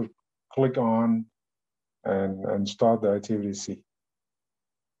where I should click on and start the activity C.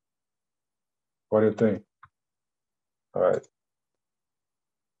 What do you think? All right.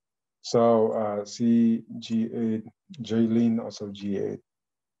 So C, G8, Jaylene also G8.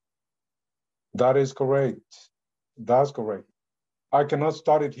 That is correct. That's correct. I cannot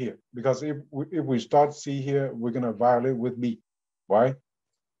start it here because if we start C here, we're gonna violate with B, right?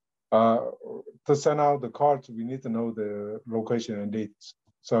 To send out the cards, we need to know the location and dates.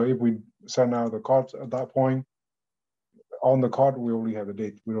 So if we send out the cards at that point, on the card we only have the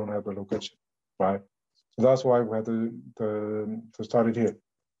date, we don't have the location, right? So that's why we have to start it here.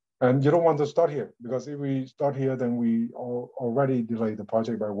 And you don't want to start here because if we start here, then we already delay the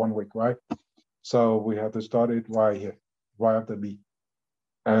project by 1 week, right? So we have to start it right here, right after B.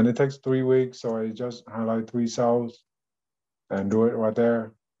 And it takes 3 weeks, so I just highlight 3 cells and do it right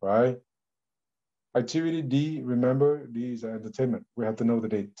there, right? Activity D, remember, D is entertainment. We have to know the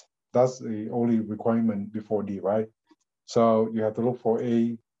date. That's the only requirement before D, right? So you have to look for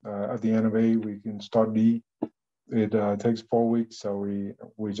A. At the end of A, we can start D. It takes 4 weeks, so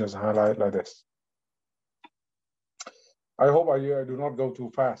we just highlight like this. I hope I do not go too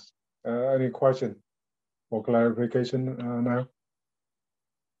fast. Any question or clarification now?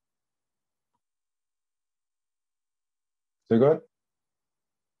 You good?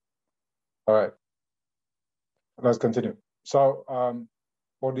 All right, let's continue. So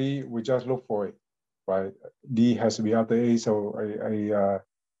for D, we just look for it, right? D has to be after A, so I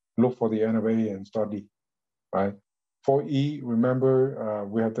look for the end of A and start D, right? For E, remember,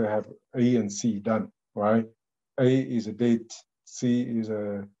 we have to have A and C done, right? A is a date, C is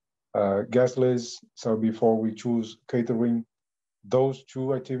a guest list. So before we choose catering, those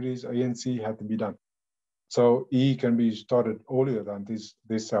 2 activities, A and C, have to be done. So E can be started earlier than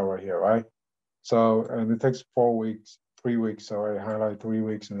this cell right here, right? So, and it takes 4 weeks, 3 weeks. So I highlight 3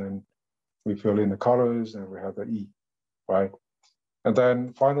 weeks, and then we fill in the colors, and we have the E, right? And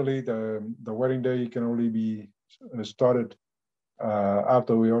then finally, the wedding day can only be started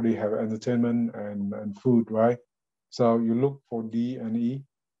after we already have entertainment and food, right? So you look for D and E,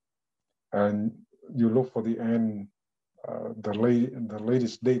 and you look for the end, the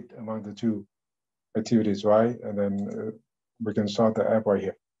latest date among the 2 activities, right? And then we can start the app right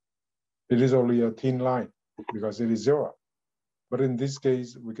here. It is only a thin line because it is 0, But in this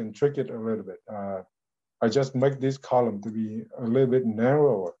case, we can trick it a little bit. I just make this column to be a little bit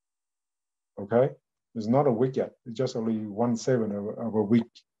narrower, okay? It's not a week yet, it's just only 1/7 of a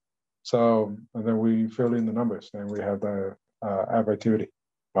week. So, and then we fill in the numbers, and we have the app activity,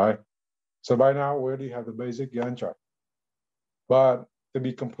 right? So by now, we already have the basic Gantt chart. But to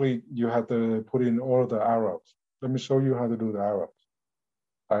be complete, you have to put in all the arrows. Let me show you how to do the arrows.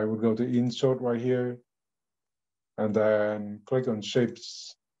 I would go to Insert right here, and then click on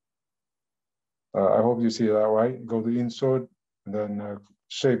Shapes. I hope you see that, right? Go to Insert, and then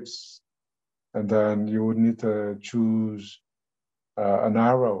Shapes. And then you would need to choose an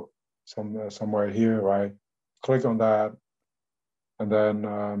arrow somewhere here, right? Click on that. And then,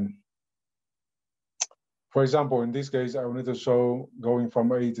 for example, in this case, I wanted to show going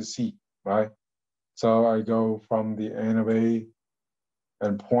from A to C, right? So I go from the end of A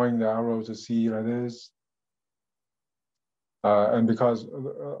and point the arrow to C like this. And because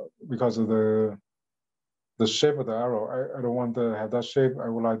of the shape of the arrow, I don't want to have that shape. I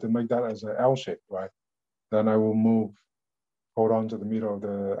would like to make that as an L shape, right? Then I will hold on to the middle of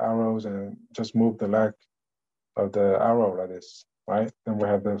the arrows and just move the leg of the arrow like this, right? Then we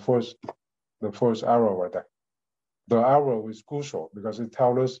have the first arrow right there. The arrow is crucial because it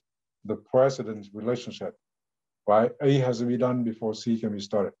tells us the precedence relationship, right? A has to be done before C can be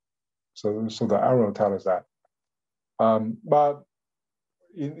started. So the arrow tells us that. But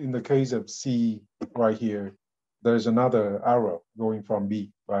in the case of C right here, there's another arrow going from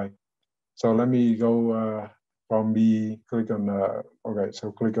B, right? So let me go from B, click on, okay,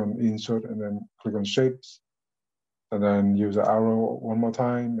 so click on Insert and then click on Shapes, and then use the arrow one more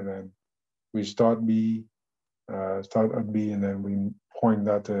time, and then we start B, start at B, and then we point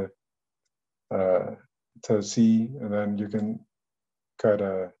that to C, and then you can cut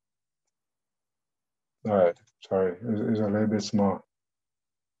a, all right, sorry, it's a little bit small.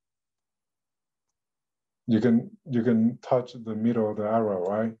 You can touch the middle of the arrow,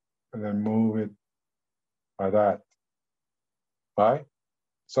 right? And then move it like that, right?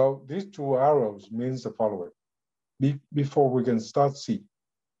 So these two arrows means the following. Before we can start C,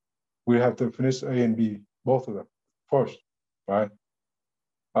 we have to finish A and B, both of them first, right?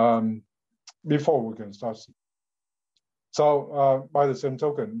 Before we can start C. So by the same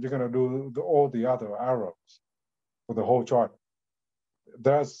token, you're gonna do all the other arrows for the whole chart.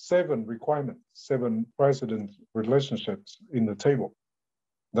 There are 7 requirements, 7 precedent relationships in the table.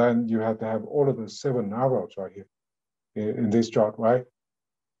 Then you have to have all of the 7 arrows right here in this chart, right?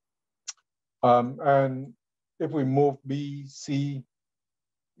 And if we move B, C,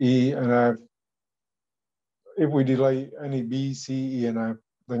 E, and F, if we delay any B, C, E, and F,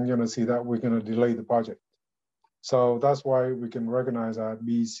 then you're gonna see that we're gonna delay the project. So that's why we can recognize that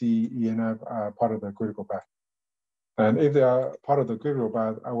B, C, E, and F are part of the critical path. And if they are part of the critical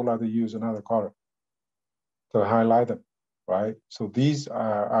path, I would like to use another color to highlight them, right? So these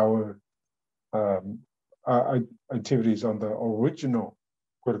are our activities on the original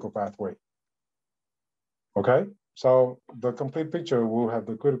critical pathway. Okay, so the complete picture will have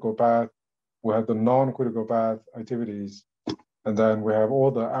the critical path, we'll have the non-critical path activities, and then we have all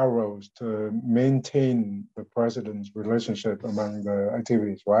the arrows to maintain the precedence relationship among the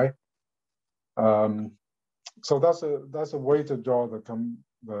activities, right? So that's a way to draw the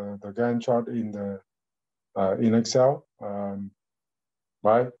Gantt chart in Excel,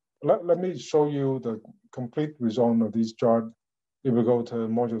 right? Let me show you the complete result of this chart. If we go to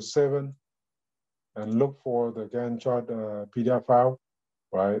module 7 and look for the Gantt chart PDF file,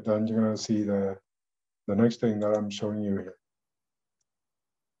 right? Then you're gonna see the next thing that I'm showing you here.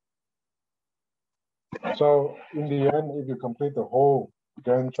 So in the end, if you complete the whole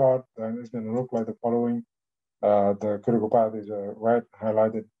Gantt chart, then it's gonna look like the following. The critical path is red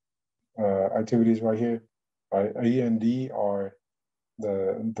highlighted activities right here, right? A and D are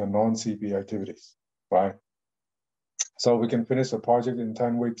the non-CP activities, right? So we can finish the project in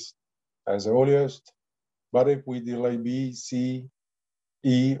 10 weeks as the earliest, but if we delay B, C,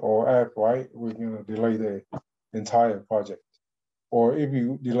 E, or F, right, we're gonna delay the entire project. Or if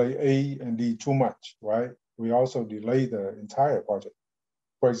you delay A and D too much, right, we also delay the entire project.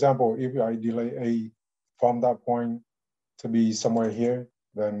 For example, if I delay A from that point to be somewhere here,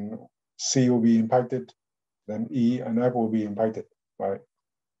 then C will be impacted, then E and F will be impacted, right?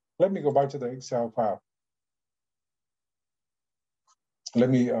 Let me go back to the Excel file. Let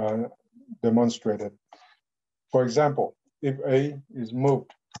me demonstrate it. For example, if A is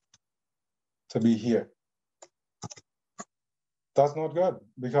moved to be here, that's not good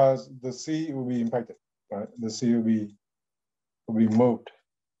because the C will be impacted, right? The C will be moved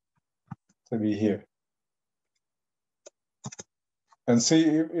to be here. And see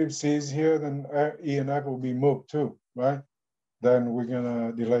if C is here, then E and F will be moved too, right? Then we're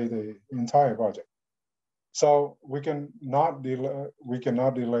gonna delay the entire project. So we cannot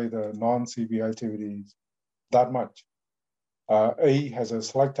delay the non-CV activities that much. A has a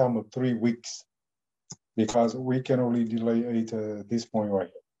slack time of 3 weeks because we can only delay A to this point right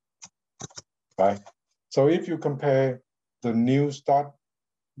here, right? So if you compare the new start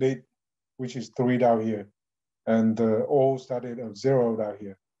date, which is 3 down here, and the old start date of 0 down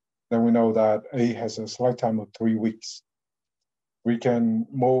here, then we know that A has a slack time of 3 weeks. We can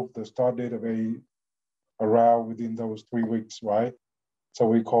move the start date of A around within those 3 weeks, right? So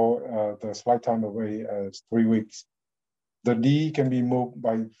we call the slack time of A as 3 weeks. The D can be moved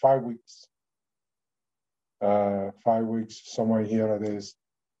by 5 weeks. 5 weeks, somewhere here it is.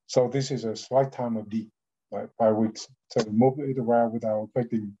 So this is a slack time of D, right? 5 weeks. So we move it around without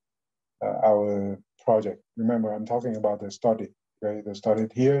affecting our project. Remember, I'm talking about the start date, okay? The start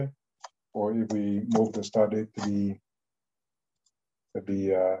date here, or if we move the start date to be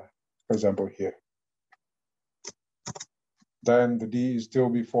for example, here. Then the D is still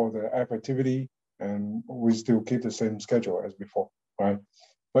before the F activity, and we still keep the same schedule as before, right?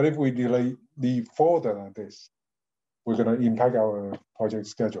 But if we delay D further than this, we're gonna impact our project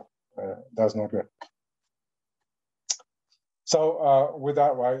schedule. That's not good. So with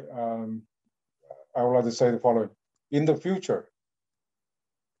that, right, I would like to say the following. In the future,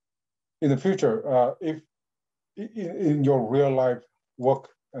 if in your real life work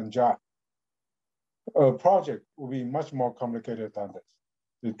and job, a project will be much more complicated than this.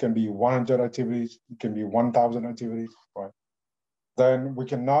 It can be 100 activities, it can be 1,000 activities, right? Then we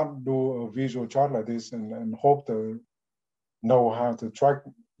cannot do a visual chart like this and hope to know how to track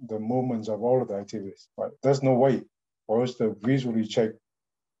the movements of all of the activities, right? There's no way for us to visually check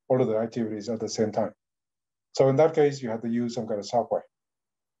all of the activities at the same time. So in that case, you have to use some kind of software,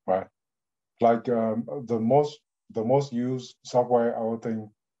 right? Like the most used software, I would think,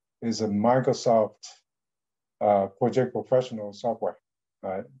 is a Microsoft Project Professional software,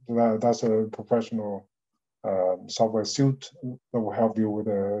 right? That's a professional software suite that will help you with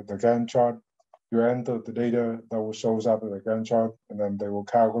the Gantt chart. You enter the data that will shows up in the Gantt chart, and then they will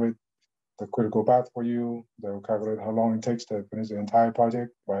calculate the critical path for you. They will calculate how long it takes to finish the entire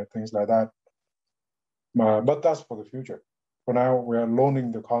project, right? Things like that. But that's for the future. For now, we are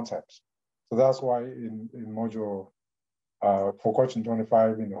learning the concepts. So that's why in module, for question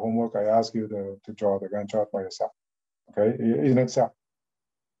 25 in the homework, I ask you to draw the Gantt chart by yourself, okay, in Excel.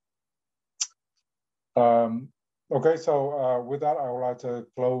 Okay, so with that, I would like to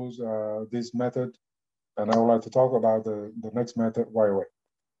close this method, and I would like to talk about the next method right away.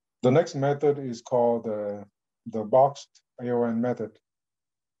 The next method is called the boxed AON method.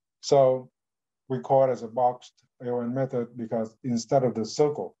 So we call it as a boxed AON method because instead of the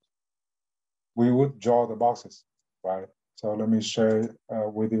circle, we would draw the boxes, right? So let me share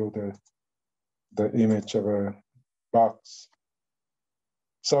with you the image of a box.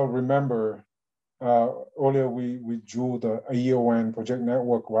 So remember, earlier we drew the AON project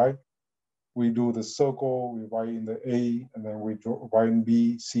network, right? We do the circle, we write in the A, and then we write in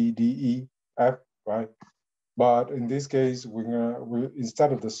B, C, D, E, F, right? But in this case,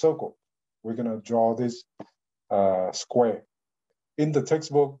 instead of the circle, we're gonna draw this square. In the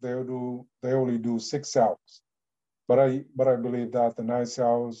textbook, they only do 6 cells, but I believe that the 9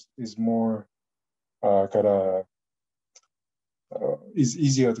 cells is more is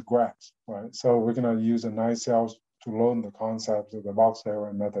easier to grasp, right? So we're gonna use the 9 cells to learn the concepts of the box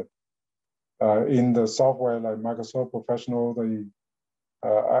AON method. In the software like Microsoft Professional, they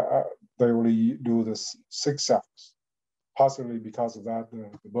only do the 6 cells. Possibly because of that,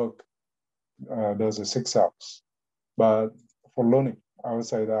 the book does the 6 cells. But for learning, I would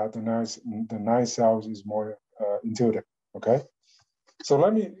say that the 9 cells is more intuitive. Okay. So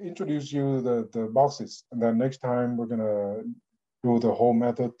let me introduce you the boxes, and then next time we're gonna do the whole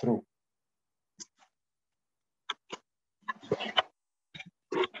method through.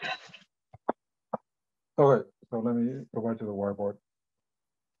 Okay, so let me go back to the whiteboard.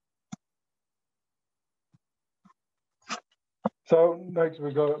 So next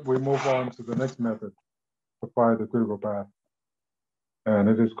we move on to the next method to find the critical path, and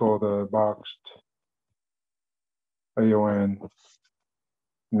it is called the boxed AON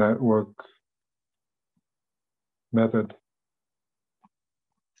network method.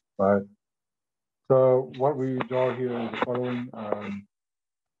 Right. So what we draw here is the following.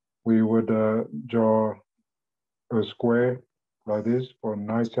 We would draw a square like this for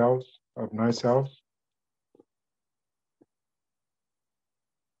 9 cells of 9 cells.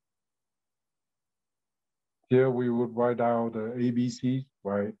 Here we would write out the ABC,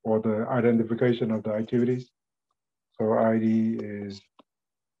 right, or the identification of the activities. So ID is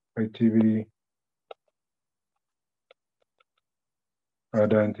activity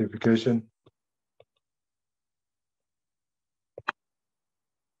identification.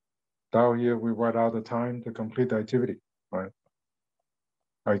 Down here we write out the time to complete the activity, right?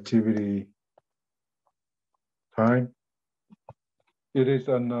 Activity time. It is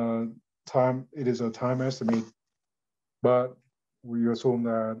a time estimate, but we assume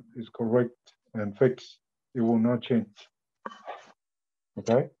that it's correct and fixed. It will not change.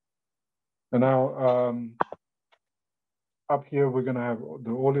 Okay. And now up here we're gonna have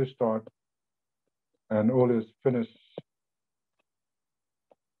the earliest start and earliest finish.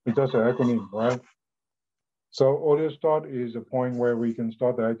 It's just an acronym, right? So earliest start is a point where we can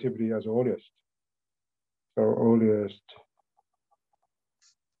start the activity as earliest. So earliest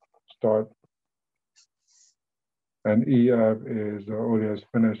start, and EF is the earliest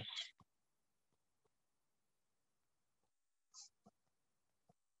finish.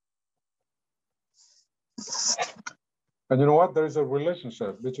 And you know what? There is a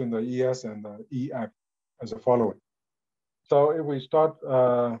relationship between the ES and the EF as the following. So if we start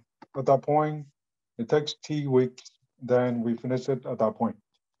at that point, it takes T weeks, then we finish it at that point,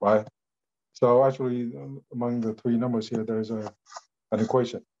 right? So actually, among the three numbers here, there's an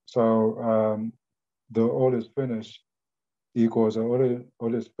equation. So the earliest finish equals the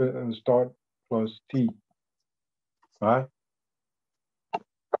earliest start plus T, right?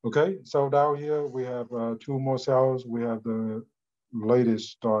 Okay, so down here we have two more cells. We have the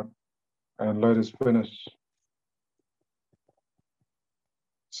latest start and latest finish.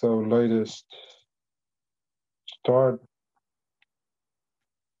 So latest start,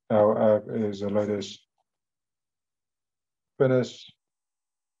 LF is the latest finish.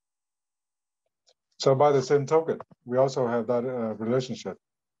 So by the same token, we also have that relationship.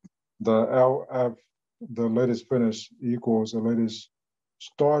 The LF, the latest finish, equals the latest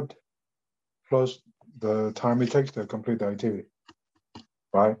start plus the time it takes to complete the activity,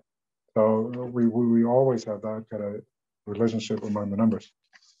 right? So we always have that kind of relationship among the numbers.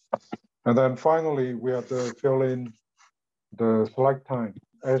 And then finally, we have to fill in the select time.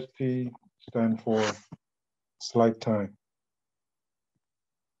 ST stands for select time.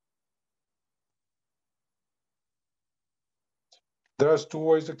 There's two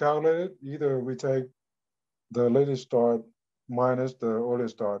ways to calculate it. Either we take the latest start minus the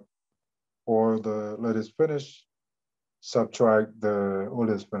earliest start, or the latest finish subtract the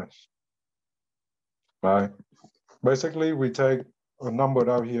earliest finish, right? Basically, we take a number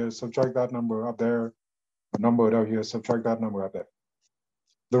out here, subtract that number up there, a number out here, subtract that number up there.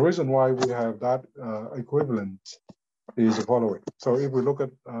 The reason why we have that equivalent is the following. So if we look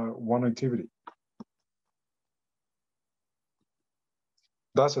at one activity,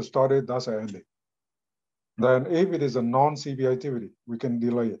 that's a started, that's an ending. Then if it is a non-CB activity, we can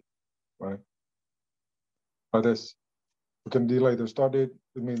delay it, right? Like this, we can delay the start date.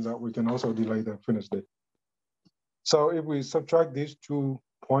 It means that we can also delay the finish date. So if we subtract these 2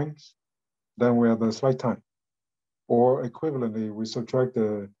 points, then we have the select time. Or equivalently, we subtract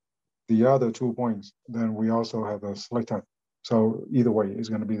the other 2 points, then we also have the select time. So either way, it's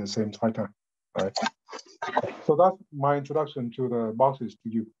going to be the same select time, right? So that's my introduction to the boxes to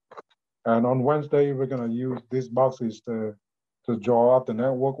you. And on Wednesday, we're going to use these boxes to draw up the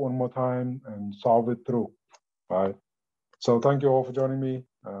network one more time and solve it through, right? So thank you all for joining me.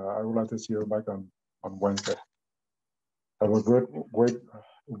 I would like to see you back on Wednesday. Have a great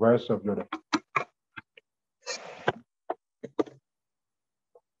rest of your day.